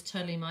lines is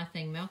totally my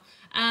thing, Mel.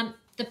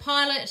 The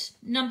Pilot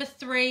number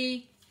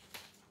 3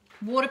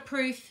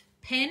 waterproof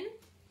pen.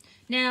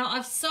 Now,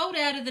 I've sold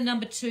out of the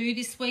number 2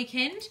 this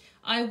weekend.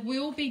 I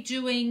will be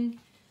doing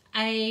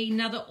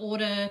another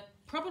order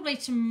probably I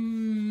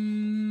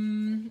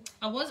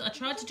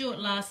tried to do it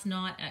last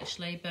night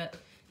actually, but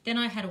then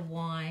I had a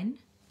wine.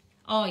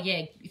 Oh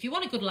yeah, if you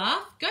want a good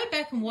laugh, go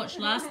back and watch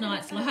last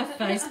night's live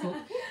Facebook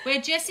where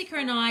Jessica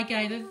and I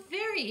gave a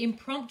very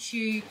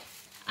impromptu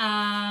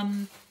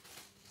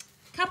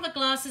couple of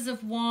glasses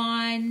of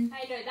wine.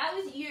 Hey, no, that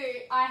was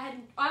you. I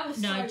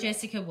was No, sober.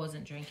 Jessica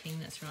wasn't drinking,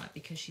 that's right,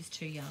 because she's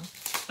too young.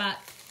 But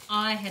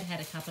I had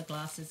a couple of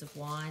glasses of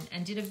wine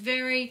and did a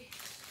very,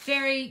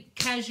 very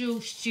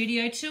casual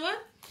studio tour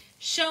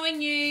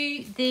showing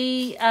you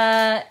the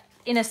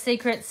inner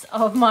secrets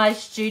of my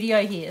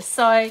studio here.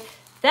 So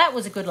that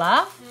was a good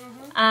laugh.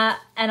 Mm-hmm.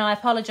 And I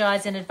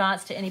apologise in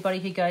advance to anybody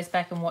who goes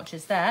back and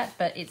watches that,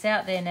 but it's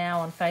out there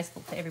now on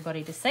Facebook for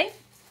everybody to see.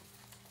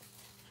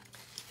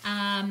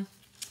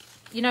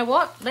 You know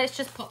what? Let's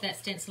just pop that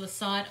stencil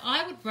aside.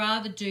 I would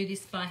rather do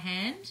this by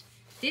hand.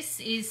 This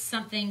is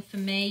something for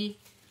me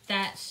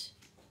that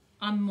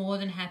I'm more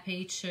than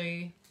happy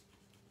to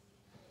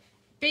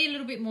be a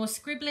little bit more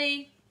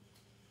scribbly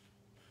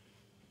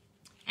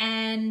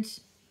and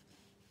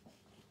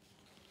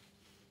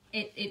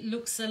it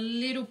looks a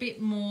little bit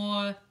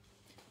more,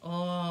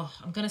 oh,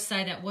 I'm going to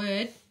say that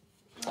word.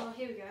 Oh,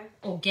 here we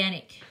go.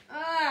 Organic.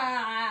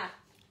 Ah!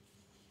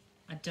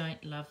 I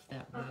don't love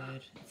that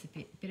word. It's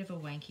a bit of a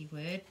wanky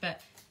word, but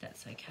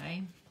that's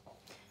okay.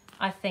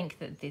 I think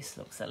that this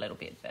looks a little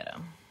bit better.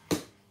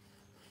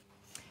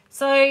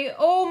 So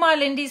all my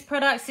Lindys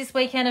products this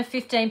weekend are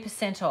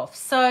 15% off.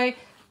 So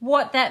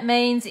what that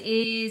means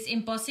is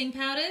embossing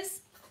powders,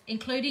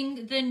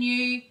 including the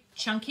new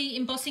chunky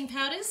embossing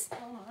powders.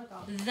 Oh my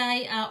God.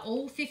 They are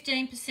all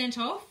 15%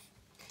 off.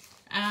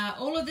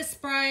 All of the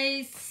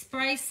spray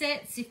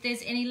sets, if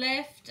there's any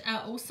left,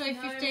 are also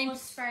 15%. No more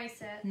spray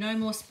sets. No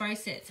more spray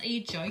sets. Are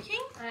you joking?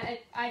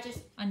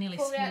 I nearly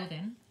swore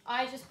then.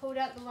 I just pulled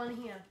out the one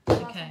here.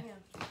 Okay.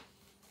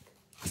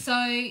 So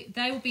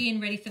they will be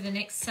in ready for the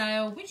next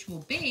sale, which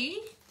will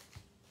be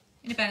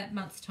in about a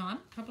month's time,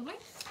 probably.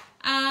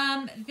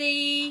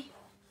 The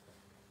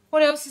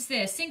What else is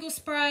there? Single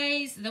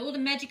sprays, all the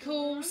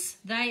magicals,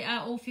 they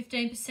are all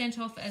 15%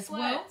 off as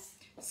well.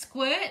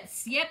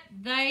 Squirts, yep,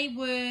 they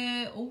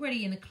were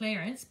already in the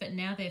clearance, but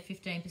now they're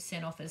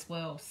 15% off as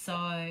well. So,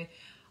 oh,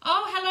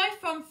 hello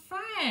from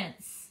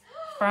France.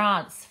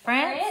 France.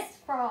 France.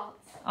 Oh,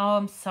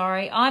 I'm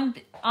sorry. I'm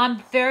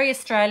very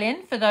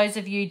Australian for those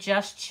of you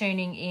just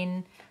tuning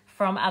in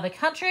from other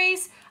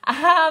countries.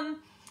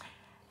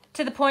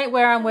 To the point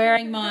where I'm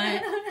wearing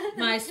my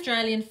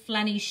Australian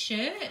flanny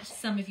shirt.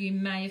 Some of you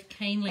may have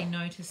keenly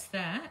noticed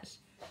that.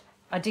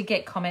 I did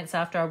get comments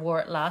after I wore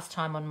it last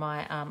time on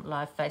my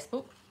live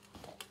Facebook.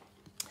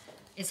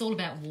 It's all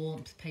about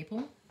warmth,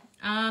 people.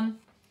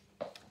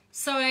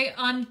 So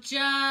I'm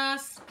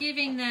just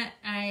giving that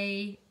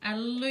a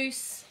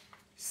loose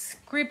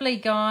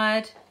scribbly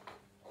guide.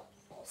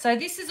 So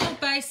this is all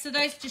based, so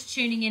those just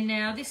tuning in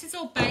now, this is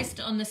all based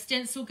on the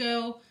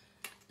StencilGirl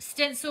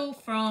stencil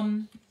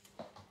from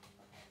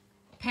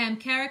Pam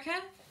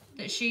Carricker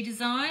that she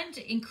designed.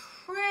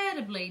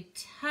 Incredibly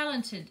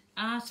talented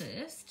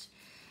artist.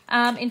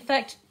 In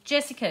fact,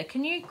 Jessica,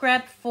 can you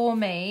grab for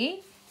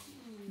me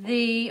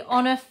the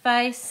Honor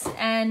Face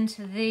and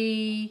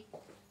the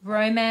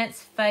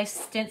Romance Face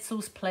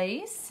stencils,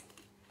 please?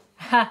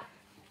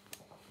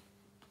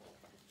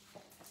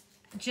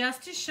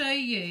 Just to show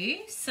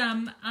you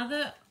some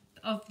other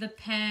of the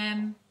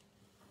Pam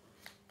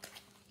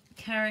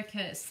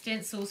Carricker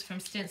stencils from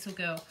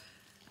StencilGirl.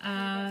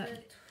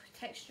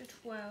 Texture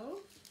 12.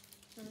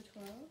 Number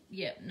 12.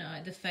 Yep,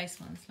 no, the face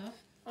ones, love.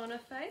 Honor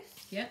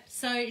Face. Yep.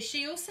 So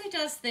she also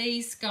does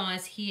these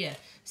guys here.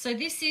 So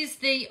this is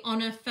the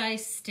Honor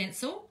Face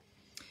stencil,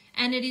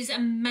 and it is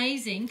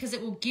amazing because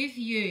it will give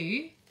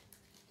you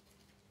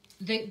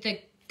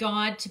the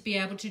guide to be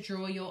able to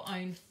draw your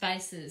own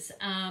faces.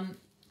 I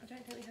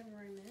don't think we have a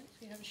romance.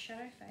 We have a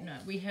shadow face. No,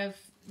 we have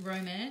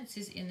romance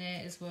is in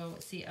there as well.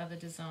 It's the other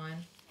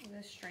design.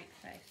 The strength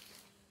face.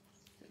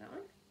 Is it that one?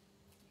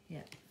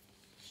 Yeah.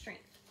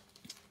 Strength.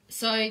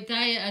 So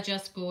they are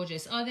just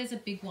gorgeous. Oh, there's a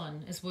big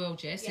one as well,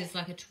 Jess. Yeah. There's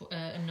like a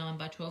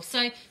 9x12.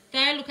 So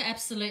they look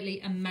absolutely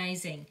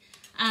amazing.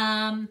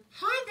 Hi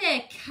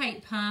there,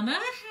 Kate Palmer.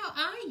 How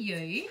are you?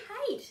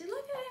 Kate,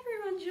 look at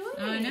everyone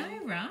joining. I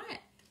know, right?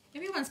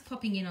 Everyone's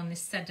popping in on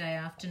this Saturday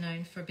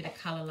afternoon for a bit of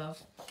colour,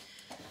 love.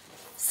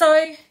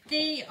 So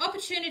the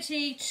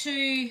opportunity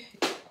to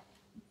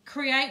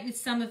create with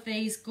some of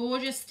these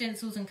gorgeous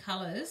stencils and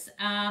colours,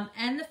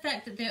 and the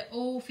fact that they're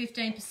all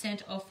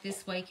 15% off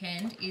this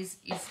weekend is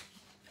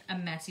a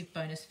massive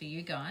bonus for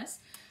you guys.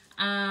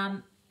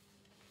 So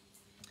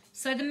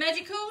the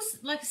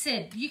magicals, like I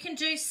said, you can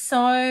do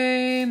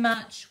so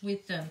much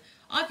with them.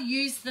 I've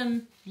used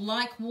them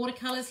like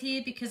watercolours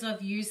here because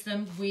I've used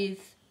them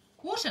with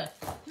water.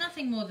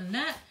 Nothing more than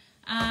that.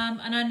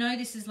 And I know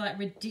this is like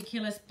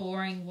ridiculous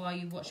boring while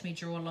you watch me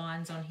draw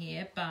lines on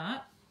here,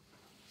 but...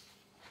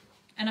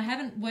 And I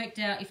haven't worked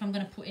out if I'm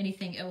going to put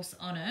anything else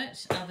on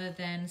it other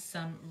than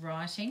some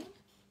writing.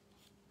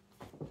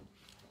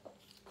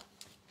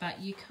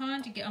 But you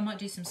kind of get... I might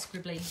do some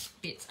scribbly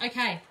bits.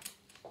 Okay.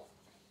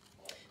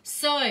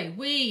 So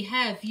we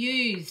have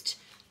used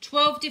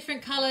 12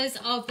 different colours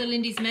of the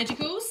Lindys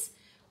Magicals.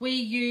 We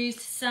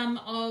used some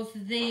of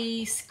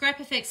the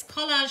Scrap Effects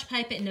collage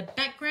paper in the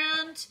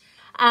background.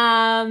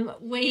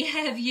 We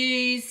have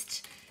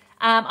used...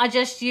 I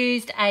just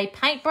used a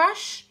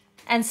paintbrush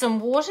and some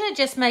water,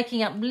 just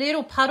making up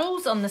little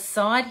puddles on the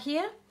side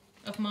here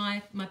of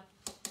my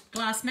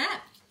glass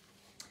mat.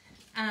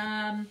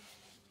 I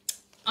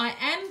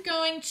am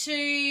going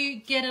to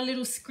get a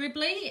little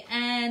scribbly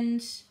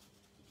and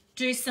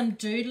do some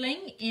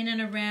doodling in and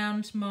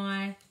around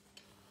my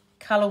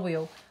colour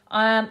wheel.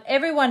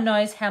 Everyone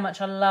knows how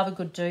much I love a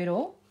good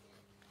doodle.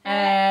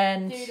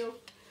 And Doodle.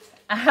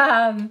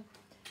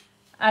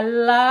 I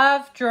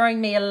love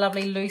drawing me a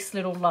lovely loose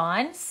little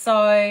line.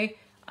 So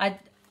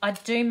I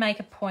do make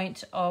a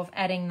point of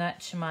adding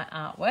that to my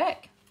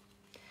artwork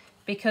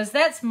because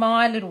that's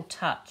my little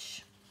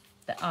touch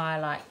that I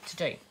like to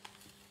do.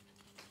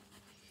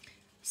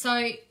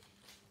 So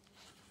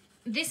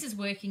this is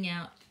working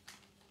out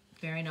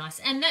very nice.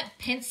 And that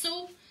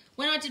pencil,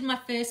 when I did my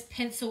first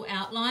pencil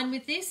outline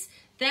with this,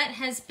 that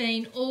has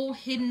been all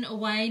hidden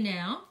away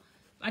now.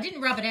 I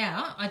didn't rub it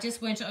out. I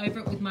just went over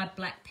it with my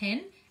black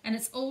pen and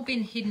it's all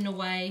been hidden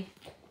away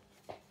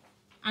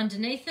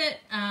underneath it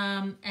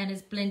and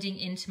is blending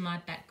into my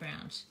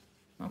background.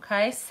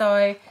 Okay,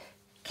 so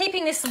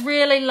keeping this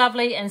really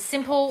lovely and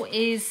simple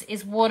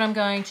is what I'm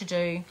going to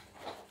do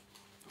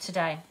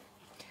today.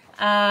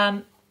 So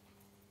I'm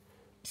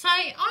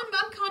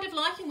kind of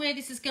liking where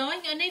this is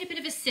going. I need a bit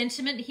of a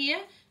sentiment here.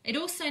 It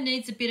also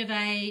needs a bit of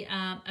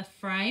a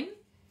frame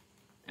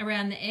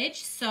around the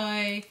edge. So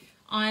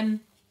I'm...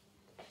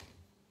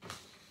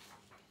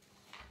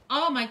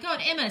 Oh my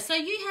God, Emma, so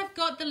you have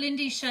got the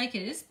Lindys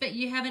shakers, but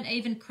you haven't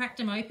even cracked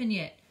them open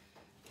yet.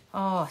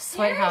 Oh,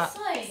 sweetheart.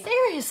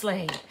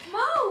 Seriously.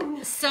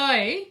 Mom.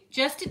 So,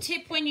 just a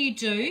tip when you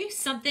do,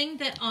 something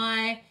that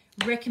I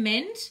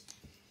recommend.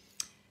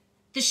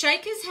 The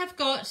shakers have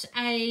got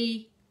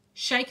a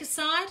shaker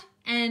side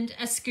and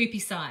a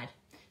scoopy side.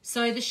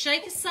 So the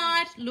shaker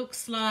side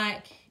looks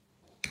like,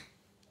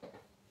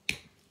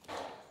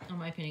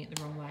 I'm opening it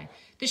the wrong way.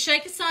 The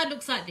shaker side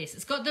looks like this.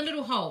 It's got the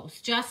little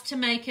holes just to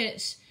make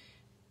it,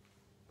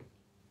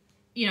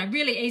 you know,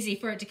 really easy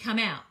for it to come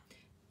out.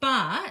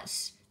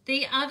 But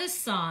the other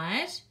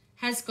side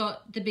has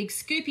got the big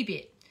scoopy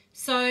bit.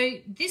 So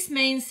this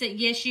means that,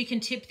 yes, you can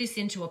tip this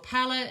into a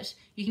palette.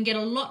 You can get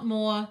a lot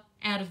more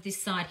out of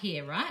this side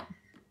here, right?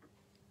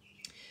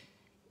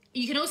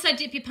 You can also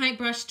dip your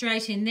paintbrush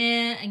straight in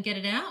there and get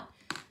it out.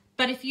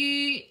 But if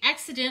you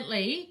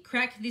accidentally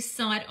crack this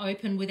side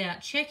open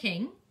without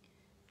checking,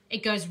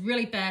 it goes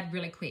really bad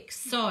really quick.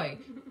 So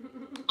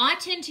I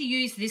tend to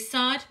use this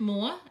side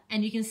more,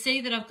 and you can see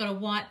that I've got a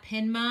white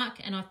pen mark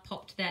and I've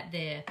popped that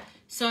there.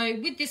 So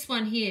with this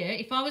one here,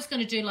 if I was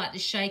going to do like the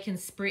shake and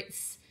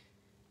spritz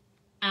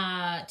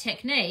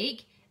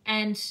technique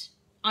and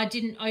I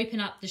didn't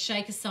open up the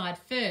shaker side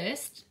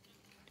first,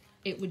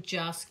 it would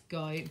just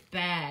go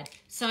bad.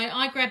 So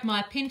I grab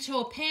my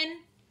Pintor pen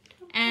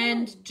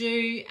and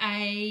do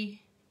a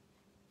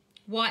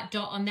white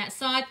dot on that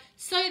side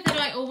so that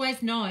I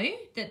always know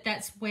that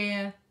that's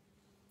where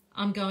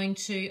I'm going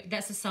to,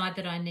 that's the side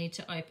that I need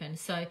to open.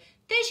 So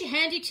there's your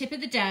handy tip of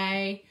the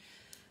day.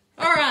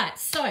 All right,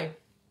 so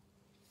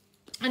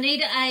I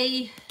need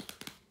a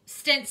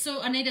stencil,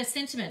 I need a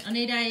sentiment, I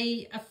need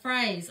a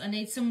phrase, I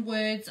need some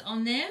words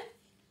on there.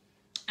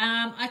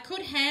 I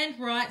could hand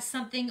write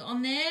something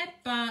on there,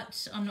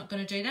 but I'm not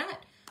going to do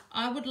that.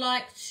 I would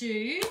like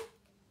to,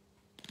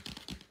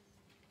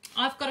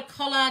 I've got a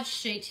collage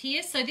sheet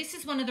here. So this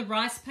is one of the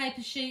rice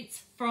paper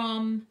sheets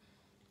from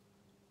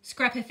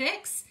Scrap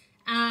FX.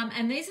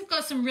 And these have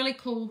got some really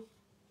cool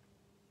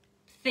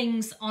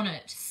things on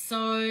it.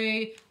 So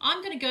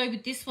I'm going to go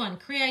with this one.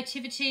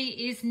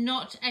 Creativity is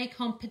not a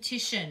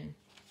competition.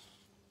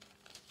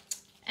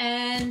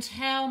 And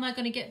how am I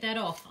going to get that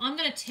off? I'm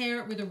going to tear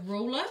it with a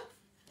ruler,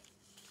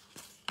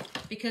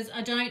 because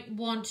I don't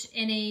want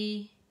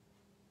any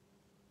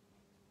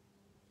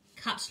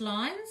cut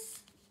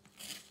lines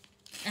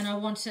and I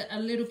want it a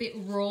little bit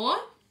raw.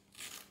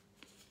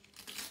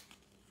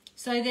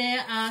 So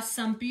there are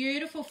some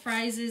beautiful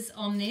phrases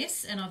on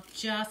this, and I've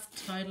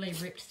just totally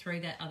ripped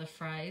through that other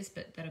phrase,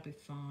 but that'll be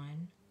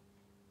fine.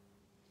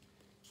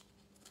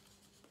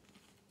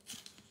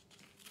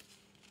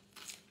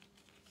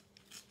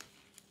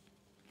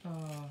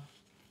 Oh,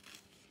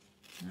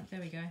 there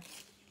we go.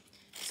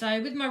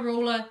 So with my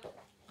ruler,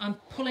 I'm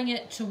pulling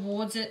it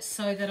towards it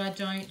so that I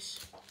don't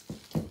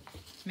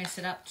mess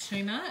it up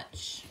too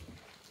much.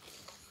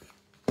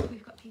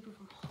 We've got people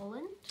from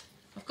Holland.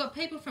 I've got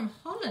people from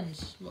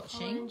Holland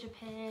watching. Holland,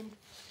 Japan,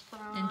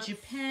 France. And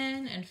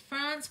Japan and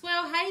France.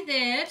 Well, hey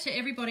there to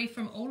everybody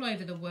from all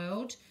over the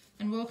world,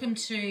 and welcome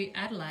to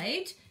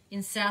Adelaide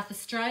in South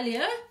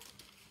Australia,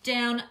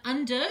 down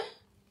under.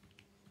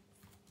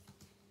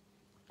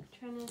 I'm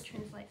trying to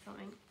translate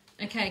something.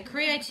 Okay,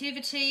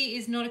 creativity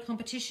is not a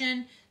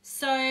competition.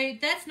 So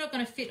that's not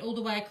going to fit all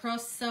the way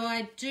across. So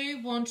I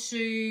do want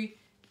to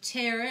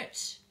tear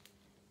it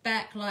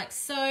back like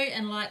so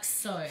and like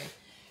so.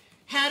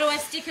 How do I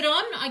stick it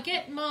on? I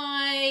get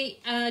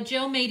my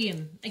gel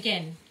medium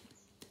again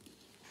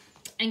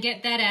and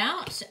get that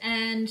out.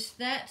 And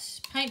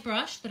that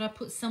paintbrush that I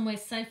put somewhere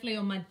safely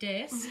on my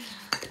desk.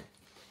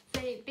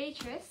 So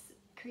Beatrice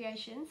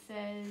Creation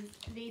says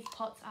these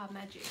pots are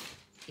magic.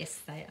 Yes,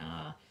 they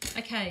are.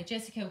 Okay,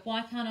 Jessica,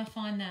 why can't I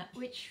find that?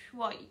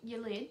 What,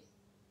 your lid?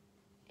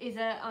 Is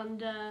it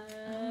under...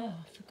 Oh,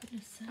 for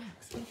goodness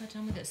sakes, what have I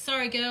done with it?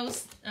 Sorry,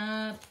 girls.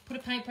 Put a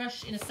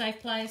paintbrush in a safe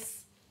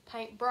place.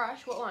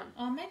 Paintbrush? What one?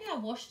 Oh, maybe I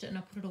washed it and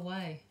I put it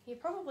away. You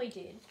probably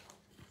did.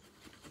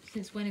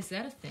 Since when is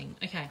that a thing?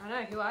 Okay. I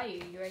know. Who are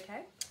you? You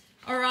okay?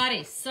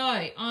 Alrighty, so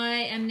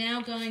I am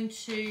now going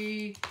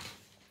to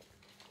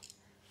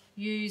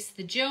use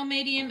the gel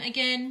medium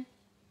again.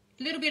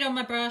 A little bit on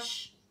my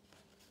brush.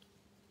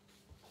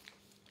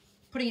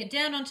 Putting it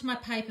down onto my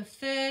paper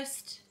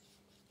first.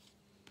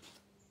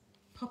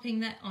 Popping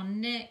that on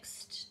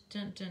next.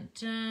 Dun, dun,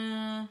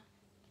 dun.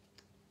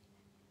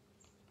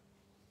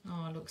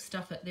 Oh, look,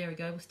 stuff it. There we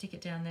go. We'll stick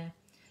it down there.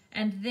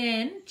 And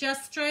then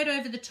just straight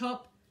over the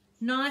top,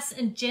 nice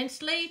and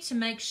gently to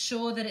make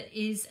sure that it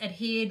is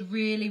adhered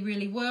really,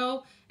 really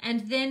well.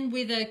 And then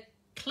with a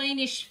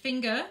cleanish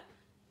finger,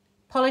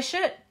 polish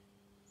it.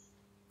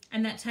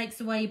 And that takes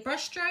away your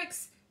brush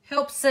strokes.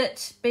 Helps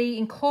it be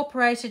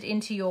incorporated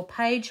into your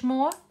page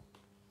more.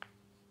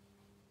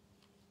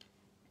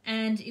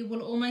 And it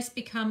will almost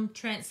become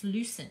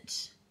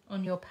translucent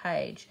on your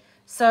page.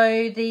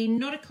 So the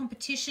not a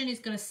competition is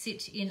going to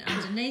sit in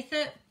underneath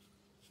it.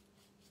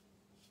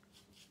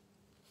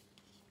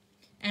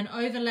 And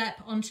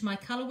overlap onto my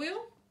colour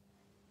wheel.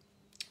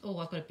 Oh,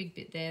 I've got a big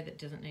bit there that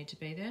doesn't need to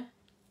be there.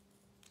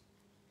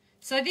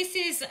 So this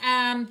is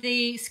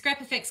the Scrap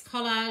FX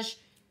collage.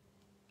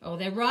 Oh,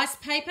 they're rice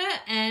paper,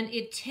 and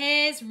it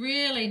tears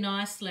really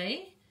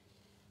nicely.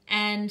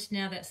 And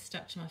now that's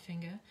stuck to my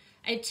finger.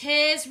 It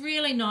tears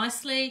really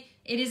nicely.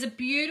 It is a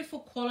beautiful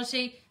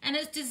quality, and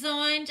it's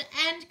designed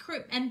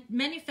and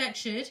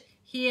manufactured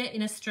here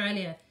in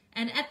Australia.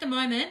 And at the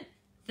moment,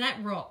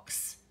 that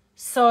rocks.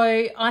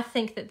 So I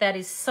think that that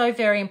is so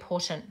very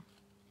important.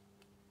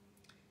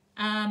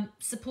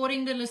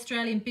 Supporting little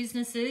Australian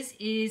businesses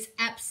is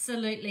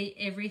absolutely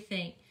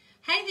everything.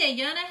 Hey there,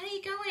 Yana, how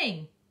you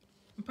going?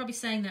 I'm probably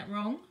saying that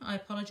wrong. I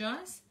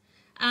apologise.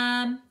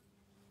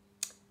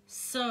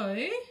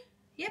 So,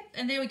 yep,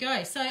 and there we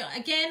go. So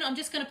again, I'm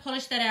just going to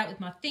polish that out with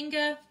my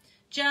finger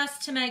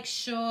just to make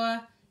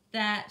sure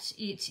that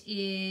it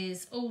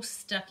is all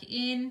stuck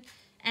in.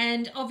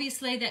 And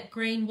obviously that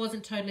green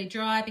wasn't totally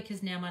dry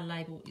because now my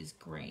label is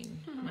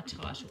green. My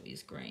title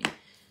is green.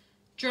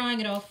 Drying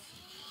it off.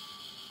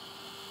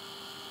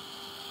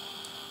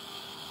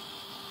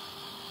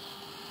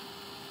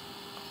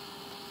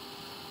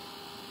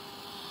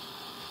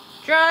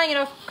 Drying it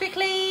off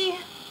quickly.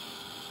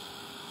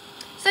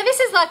 So this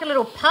is like a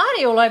little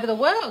party all over the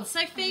world.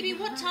 So Phoebe,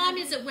 what time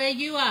is it where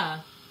you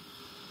are?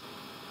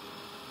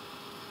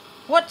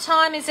 What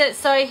time is it?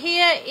 So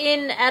here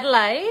in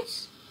Adelaide,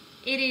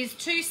 it is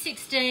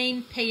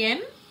 2:16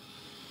 p.m.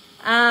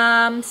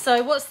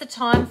 So what's the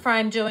time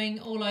frame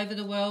doing all over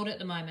the world at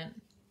the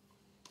moment?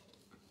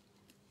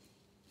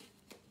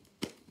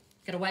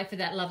 Got to wait for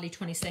that lovely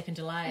 20-second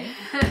delay.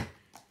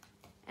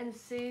 And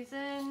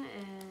Susan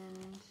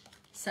and...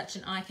 Such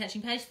an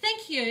eye-catching page.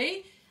 Thank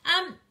you.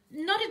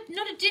 Not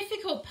a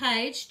difficult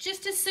page,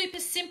 just a super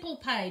simple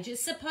page.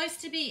 It's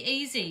supposed to be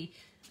easy.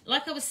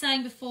 Like I was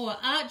saying before,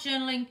 art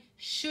journaling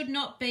should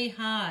not be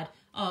hard.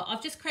 Oh,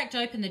 I've just cracked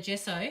open the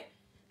gesso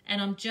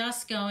and I'm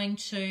just going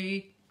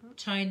to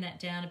tone that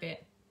down a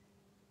bit.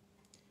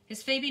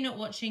 Is Phoebe not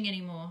watching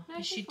anymore?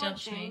 No, she's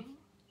watching.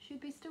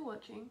 She'd be still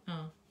watching.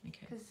 Oh,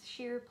 okay. Because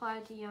she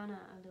replied to Yana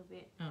a little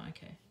bit. Oh,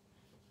 okay.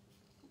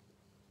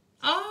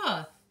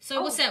 Ah,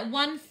 so what's that?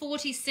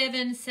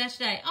 1:47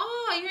 Saturday.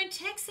 Oh, you're in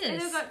Texas. And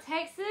we've got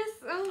Texas.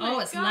 Oh,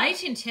 it's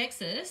late in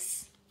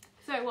Texas.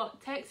 So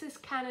what? Texas,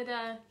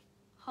 Canada,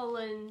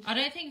 Holland. I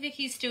don't think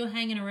Vicky's still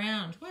hanging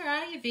around. Where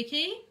are you,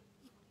 Vicky?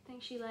 I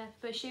think she left,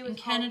 but she was in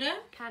Canada.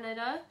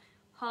 Canada,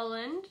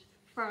 Holland,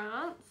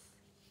 France,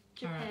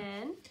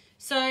 Japan. Right.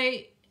 So,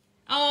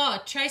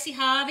 oh, Tracy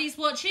Harvey's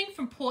watching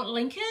from Port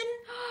Lincoln.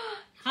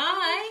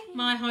 Hi,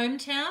 my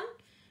hometown,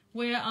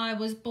 where I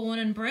was born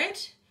and bred.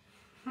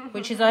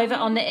 Which is over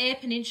on the Eyre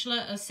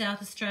Peninsula of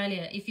South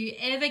Australia. If you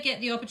ever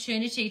get the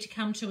opportunity to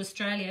come to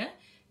Australia,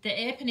 the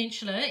Eyre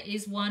Peninsula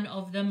is one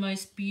of the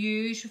most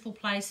beautiful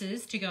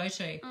places to go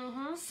to.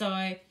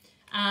 So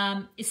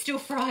it's still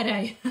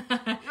Friday.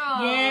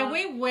 Yeah,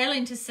 we're well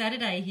into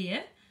Saturday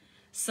here.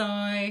 So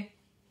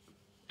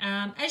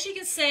as you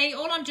can see,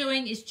 all I'm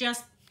doing is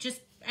just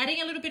adding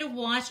a little bit of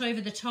white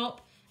over the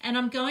top, and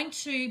I'm going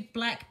to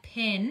black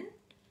pen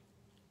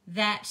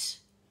that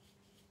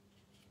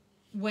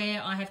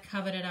where I have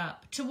covered it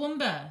up.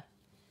 Toowoomba.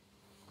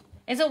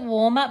 Is it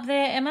warm up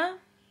there, Emma?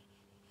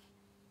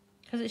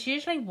 Because it's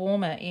usually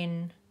warmer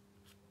in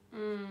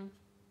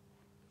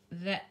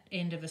that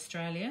end of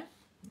Australia.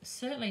 It's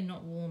certainly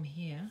not warm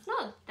here. It's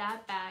not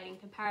that bad in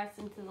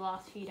comparison to the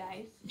last few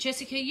days.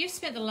 Jessica, you've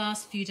spent the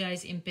last few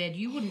days in bed.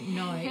 You wouldn't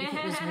know if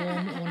it was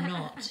warm or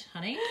not,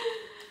 honey.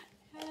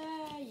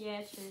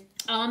 Yeah, true.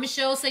 Oh,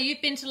 Michelle, so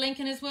you've been to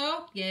Lincoln as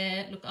well?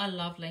 Yeah, look, I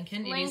love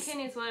Lincoln.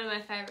 Lincoln is one of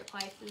my favourite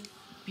places.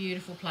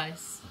 Beautiful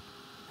place.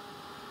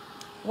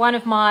 One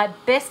of my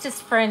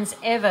bestest friends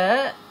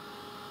ever,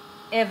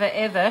 who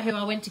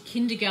I went to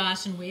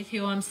kindergarten with,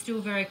 who I'm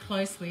still very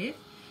close with.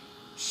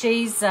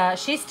 She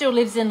still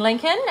lives in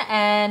Lincoln,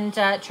 and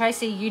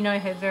Tracy, you know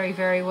her very,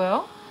 very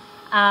well.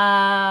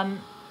 And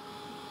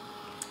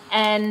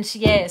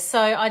yeah, so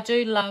I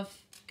do love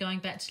going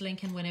back to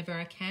Lincoln whenever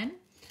I can.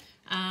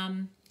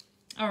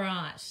 All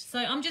right, so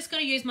I'm just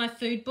going to use my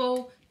food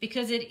ball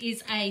because it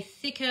is a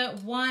thicker,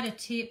 wider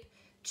tip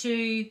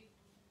to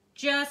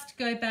just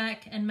go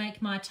back and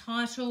make my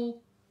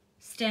title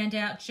stand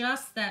out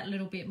just that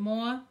little bit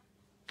more.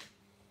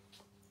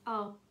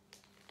 Oh.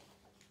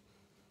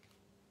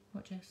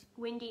 What, Jess?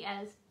 Windy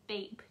as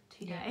beep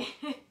today.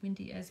 Yeah.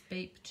 Windy as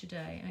beep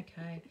today.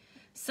 Okay.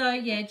 So,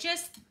 yeah,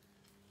 just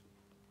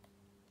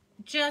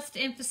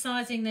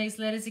emphasising these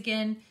letters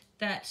again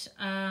that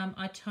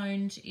I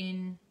toned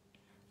in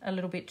a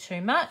little bit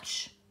too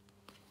much.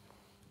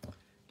 A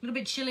little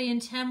bit chilly in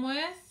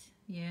Tamworth.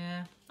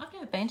 Yeah. I've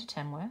never been to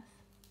Tamworth.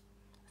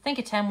 I think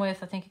of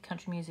Tamworth, I think of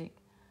country music.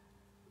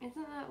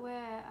 Isn't that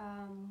where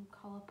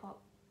Colourpop...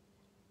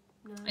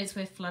 No. It's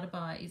where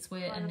Flutterby, it's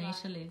where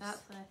Anita lives.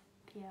 That's where,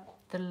 yeah.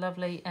 The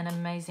lovely and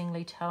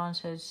amazingly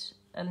talented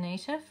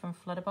Anita from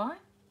Flutterby.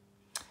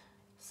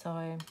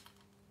 So...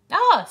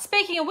 Oh,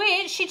 speaking of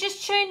which, she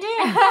just tuned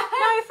in.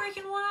 No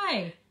freaking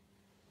way.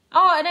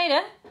 Oh,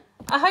 Anita,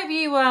 I hope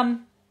you...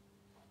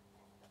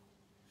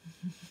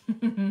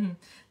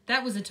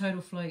 That was a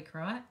total fluke,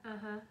 right?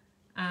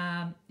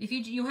 If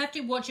you'll have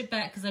to watch it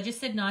back because I just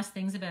said nice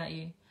things about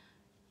you.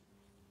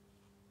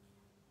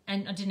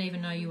 And I didn't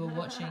even know you were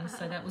watching,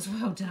 so that was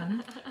well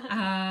done.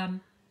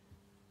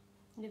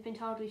 You've been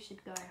told we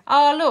should go.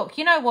 Oh, look,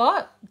 you know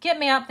what? Get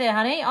me up there,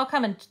 honey. I'll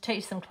come and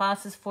teach some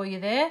classes for you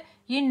there.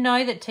 You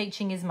know that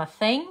teaching is my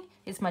thing.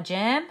 It's my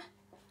jam.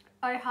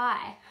 Oh,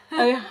 hi.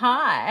 Oh,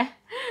 hi.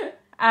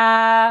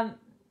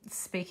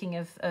 Speaking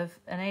of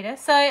Anita.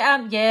 So,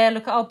 yeah,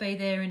 look, I'll be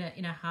there in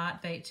a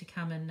heartbeat to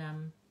come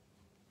and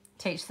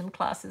teach some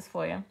classes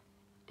for you.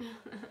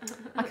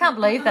 I can't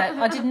believe that.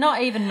 I did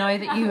not even know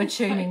that you were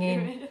tuning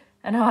in.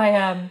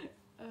 And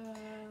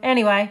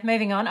anyway,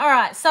 moving on. All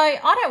right, so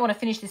I don't want to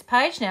finish this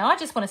page now. I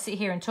just want to sit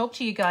here and talk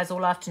to you guys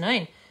all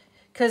afternoon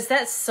because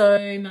that's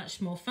so much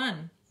more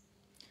fun.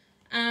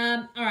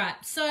 All right,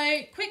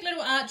 so quick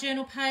little art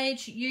journal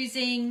page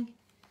using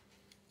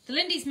the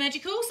Lindys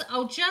Magicals.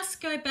 I'll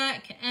just go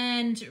back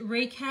and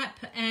recap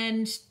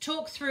and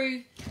talk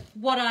through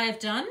what I have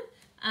done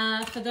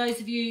for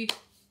those of you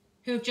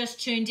who have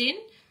just tuned in.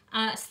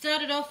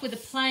 Started off with a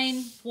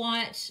plain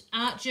white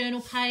art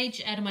journal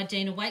page out of my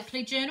Dina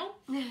Wakley journal.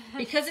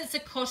 Because it's a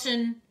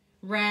cotton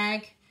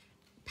rag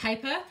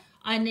paper,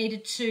 I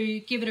needed to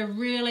give it a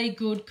really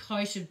good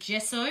coat of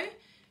gesso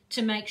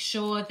to make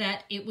sure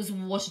that it was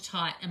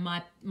watertight and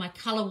my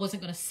colour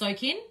wasn't going to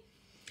soak in.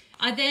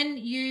 I then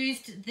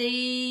used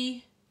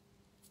the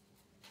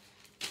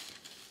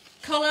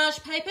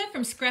collage paper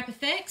from Scrap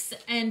Effects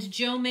and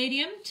gel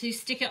medium to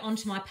stick it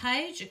onto my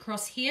page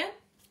across here.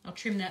 I'll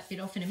trim that bit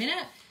off in a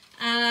minute.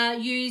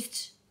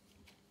 Used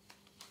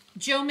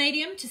gel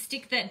medium to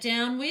stick that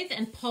down with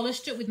and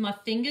polished it with my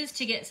fingers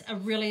to get a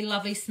really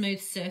lovely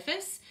smooth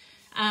surface.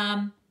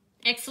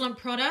 Excellent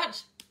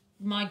product,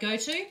 my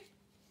go-to.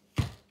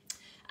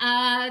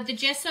 The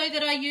gesso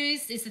that I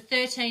used is the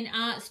 13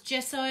 Arts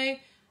gesso.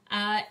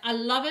 I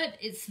love it.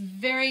 It's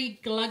very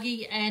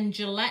gluggy and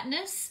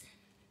gelatinous,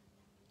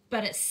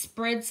 but it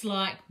spreads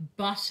like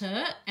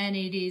butter and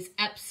it is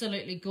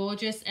absolutely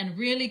gorgeous and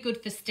really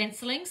good for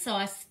stenciling. So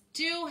I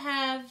still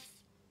have,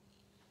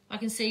 I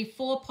can see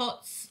 4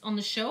 pots on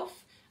the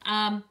shelf.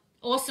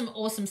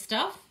 Awesome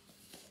stuff.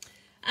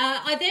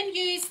 I then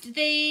used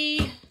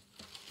the,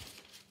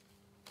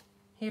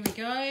 here we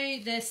go,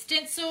 the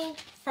stencil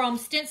from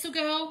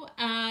StencilGirl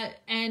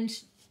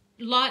and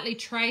lightly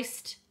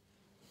traced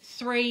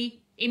 3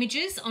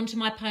 images onto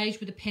my page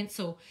with a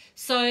pencil.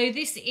 So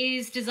this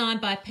is designed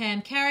by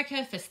Pam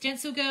Carricker for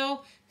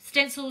StencilGirl.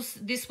 Stencils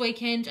this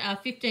weekend are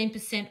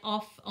 15%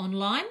 off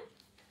online.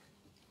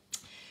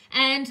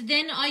 And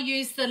then I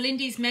used the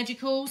Lindys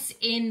Magicals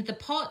in the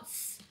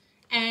pots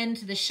and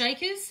the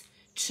shakers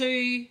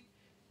to,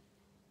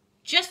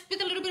 just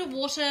with a little bit of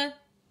water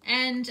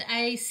and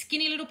a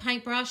skinny little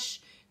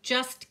paintbrush,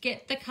 just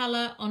get the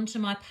colour onto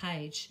my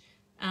page.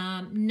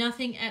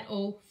 Nothing at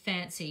all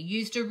fancy.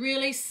 Used a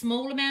really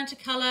small amount of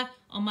colour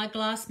on my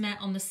glass mat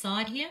on the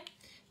side here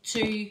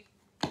to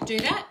do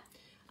that.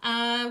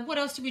 What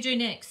else did we do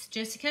next,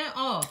 Jessica?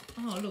 Oh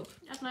look,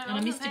 and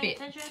I missed a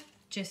bit.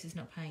 Jess is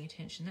not paying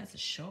attention. That's a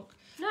shock.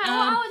 No,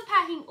 I was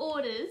packing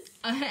orders.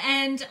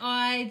 And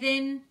I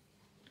then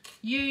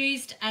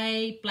used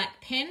a black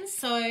pen.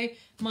 So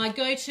my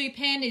go-to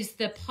pen is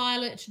the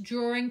Pilot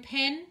drawing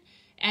pen.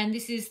 And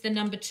this is the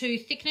number 3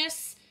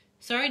 thickness.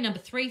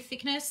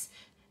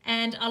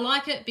 And I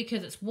like it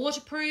because it's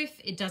waterproof.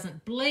 It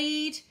doesn't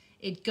bleed.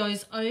 It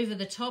goes over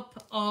the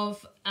top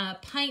of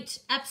paint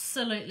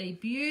absolutely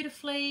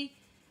beautifully.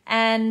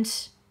 And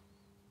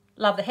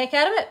love the heck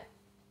out of it.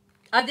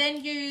 I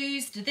then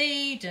used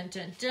the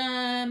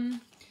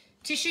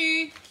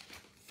tissue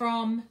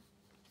from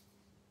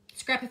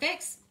Scrap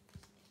Effects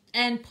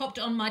and popped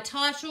on my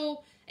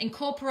title,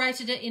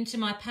 incorporated it into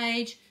my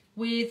page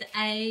with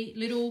a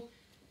little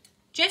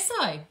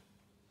gesso.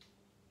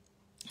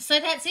 So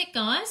that's it,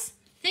 guys.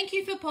 Thank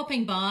you for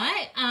popping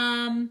by.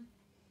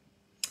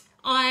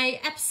 I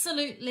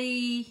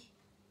absolutely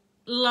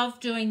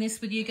love doing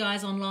this with you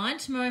guys online.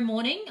 Tomorrow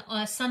morning,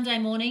 Sunday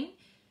morning,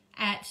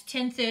 at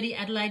 10:30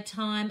 Adelaide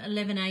time,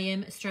 11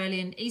 a.m.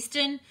 Australian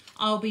Eastern,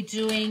 I'll be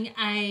doing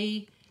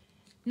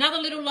another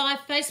little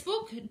live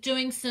Facebook,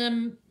 doing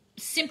some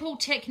simple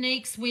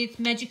techniques with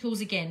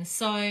magicals again.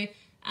 So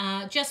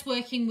just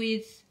working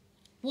with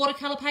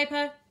watercolour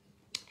paper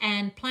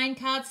and plain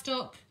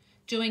cardstock,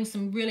 doing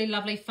some really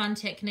lovely fun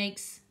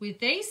techniques with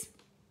these.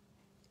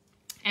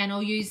 And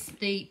I'll use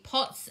the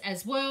pots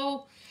as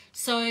well.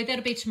 So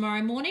that'll be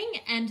tomorrow morning.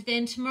 And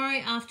then tomorrow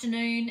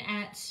afternoon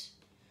at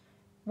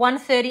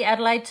 1:30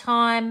 Adelaide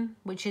time,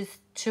 which is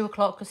 2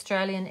 o'clock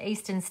Australian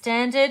Eastern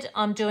Standard,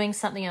 I'm doing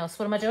something else.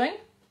 What am I doing?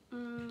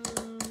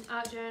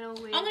 Art journal.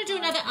 I'm going to do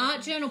another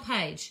art journal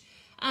page.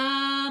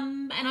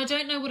 And I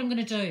don't know what I'm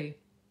going to do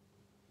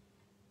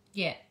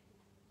yet.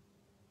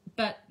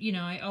 But, you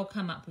know, I'll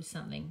come up with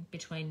something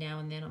between now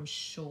and then, I'm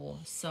sure.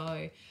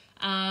 So,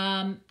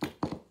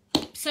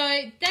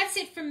 so that's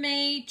it from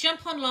me.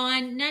 Jump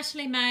online,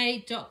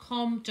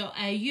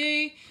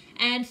 nataliemay.com.au.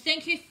 And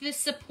thank you for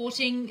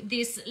supporting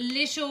this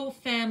little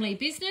family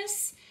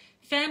business.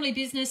 Family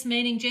business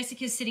meaning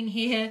Jessica's sitting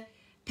here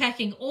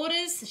packing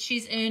orders.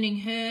 She's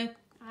earning her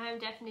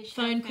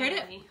phone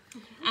credit.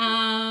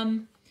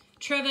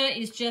 Trevor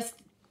is just,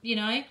 you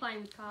know,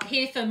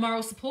 here for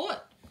moral support.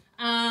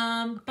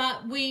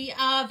 But we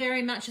are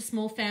very much a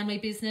small family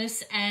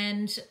business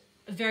and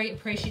very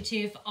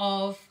appreciative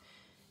of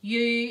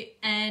you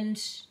and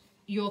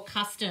your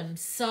customs.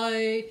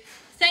 So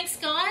thanks,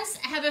 guys.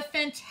 Have a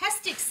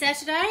fantastic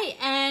Saturday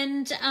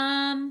and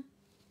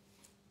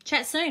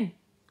chat soon.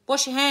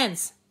 Wash your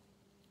hands.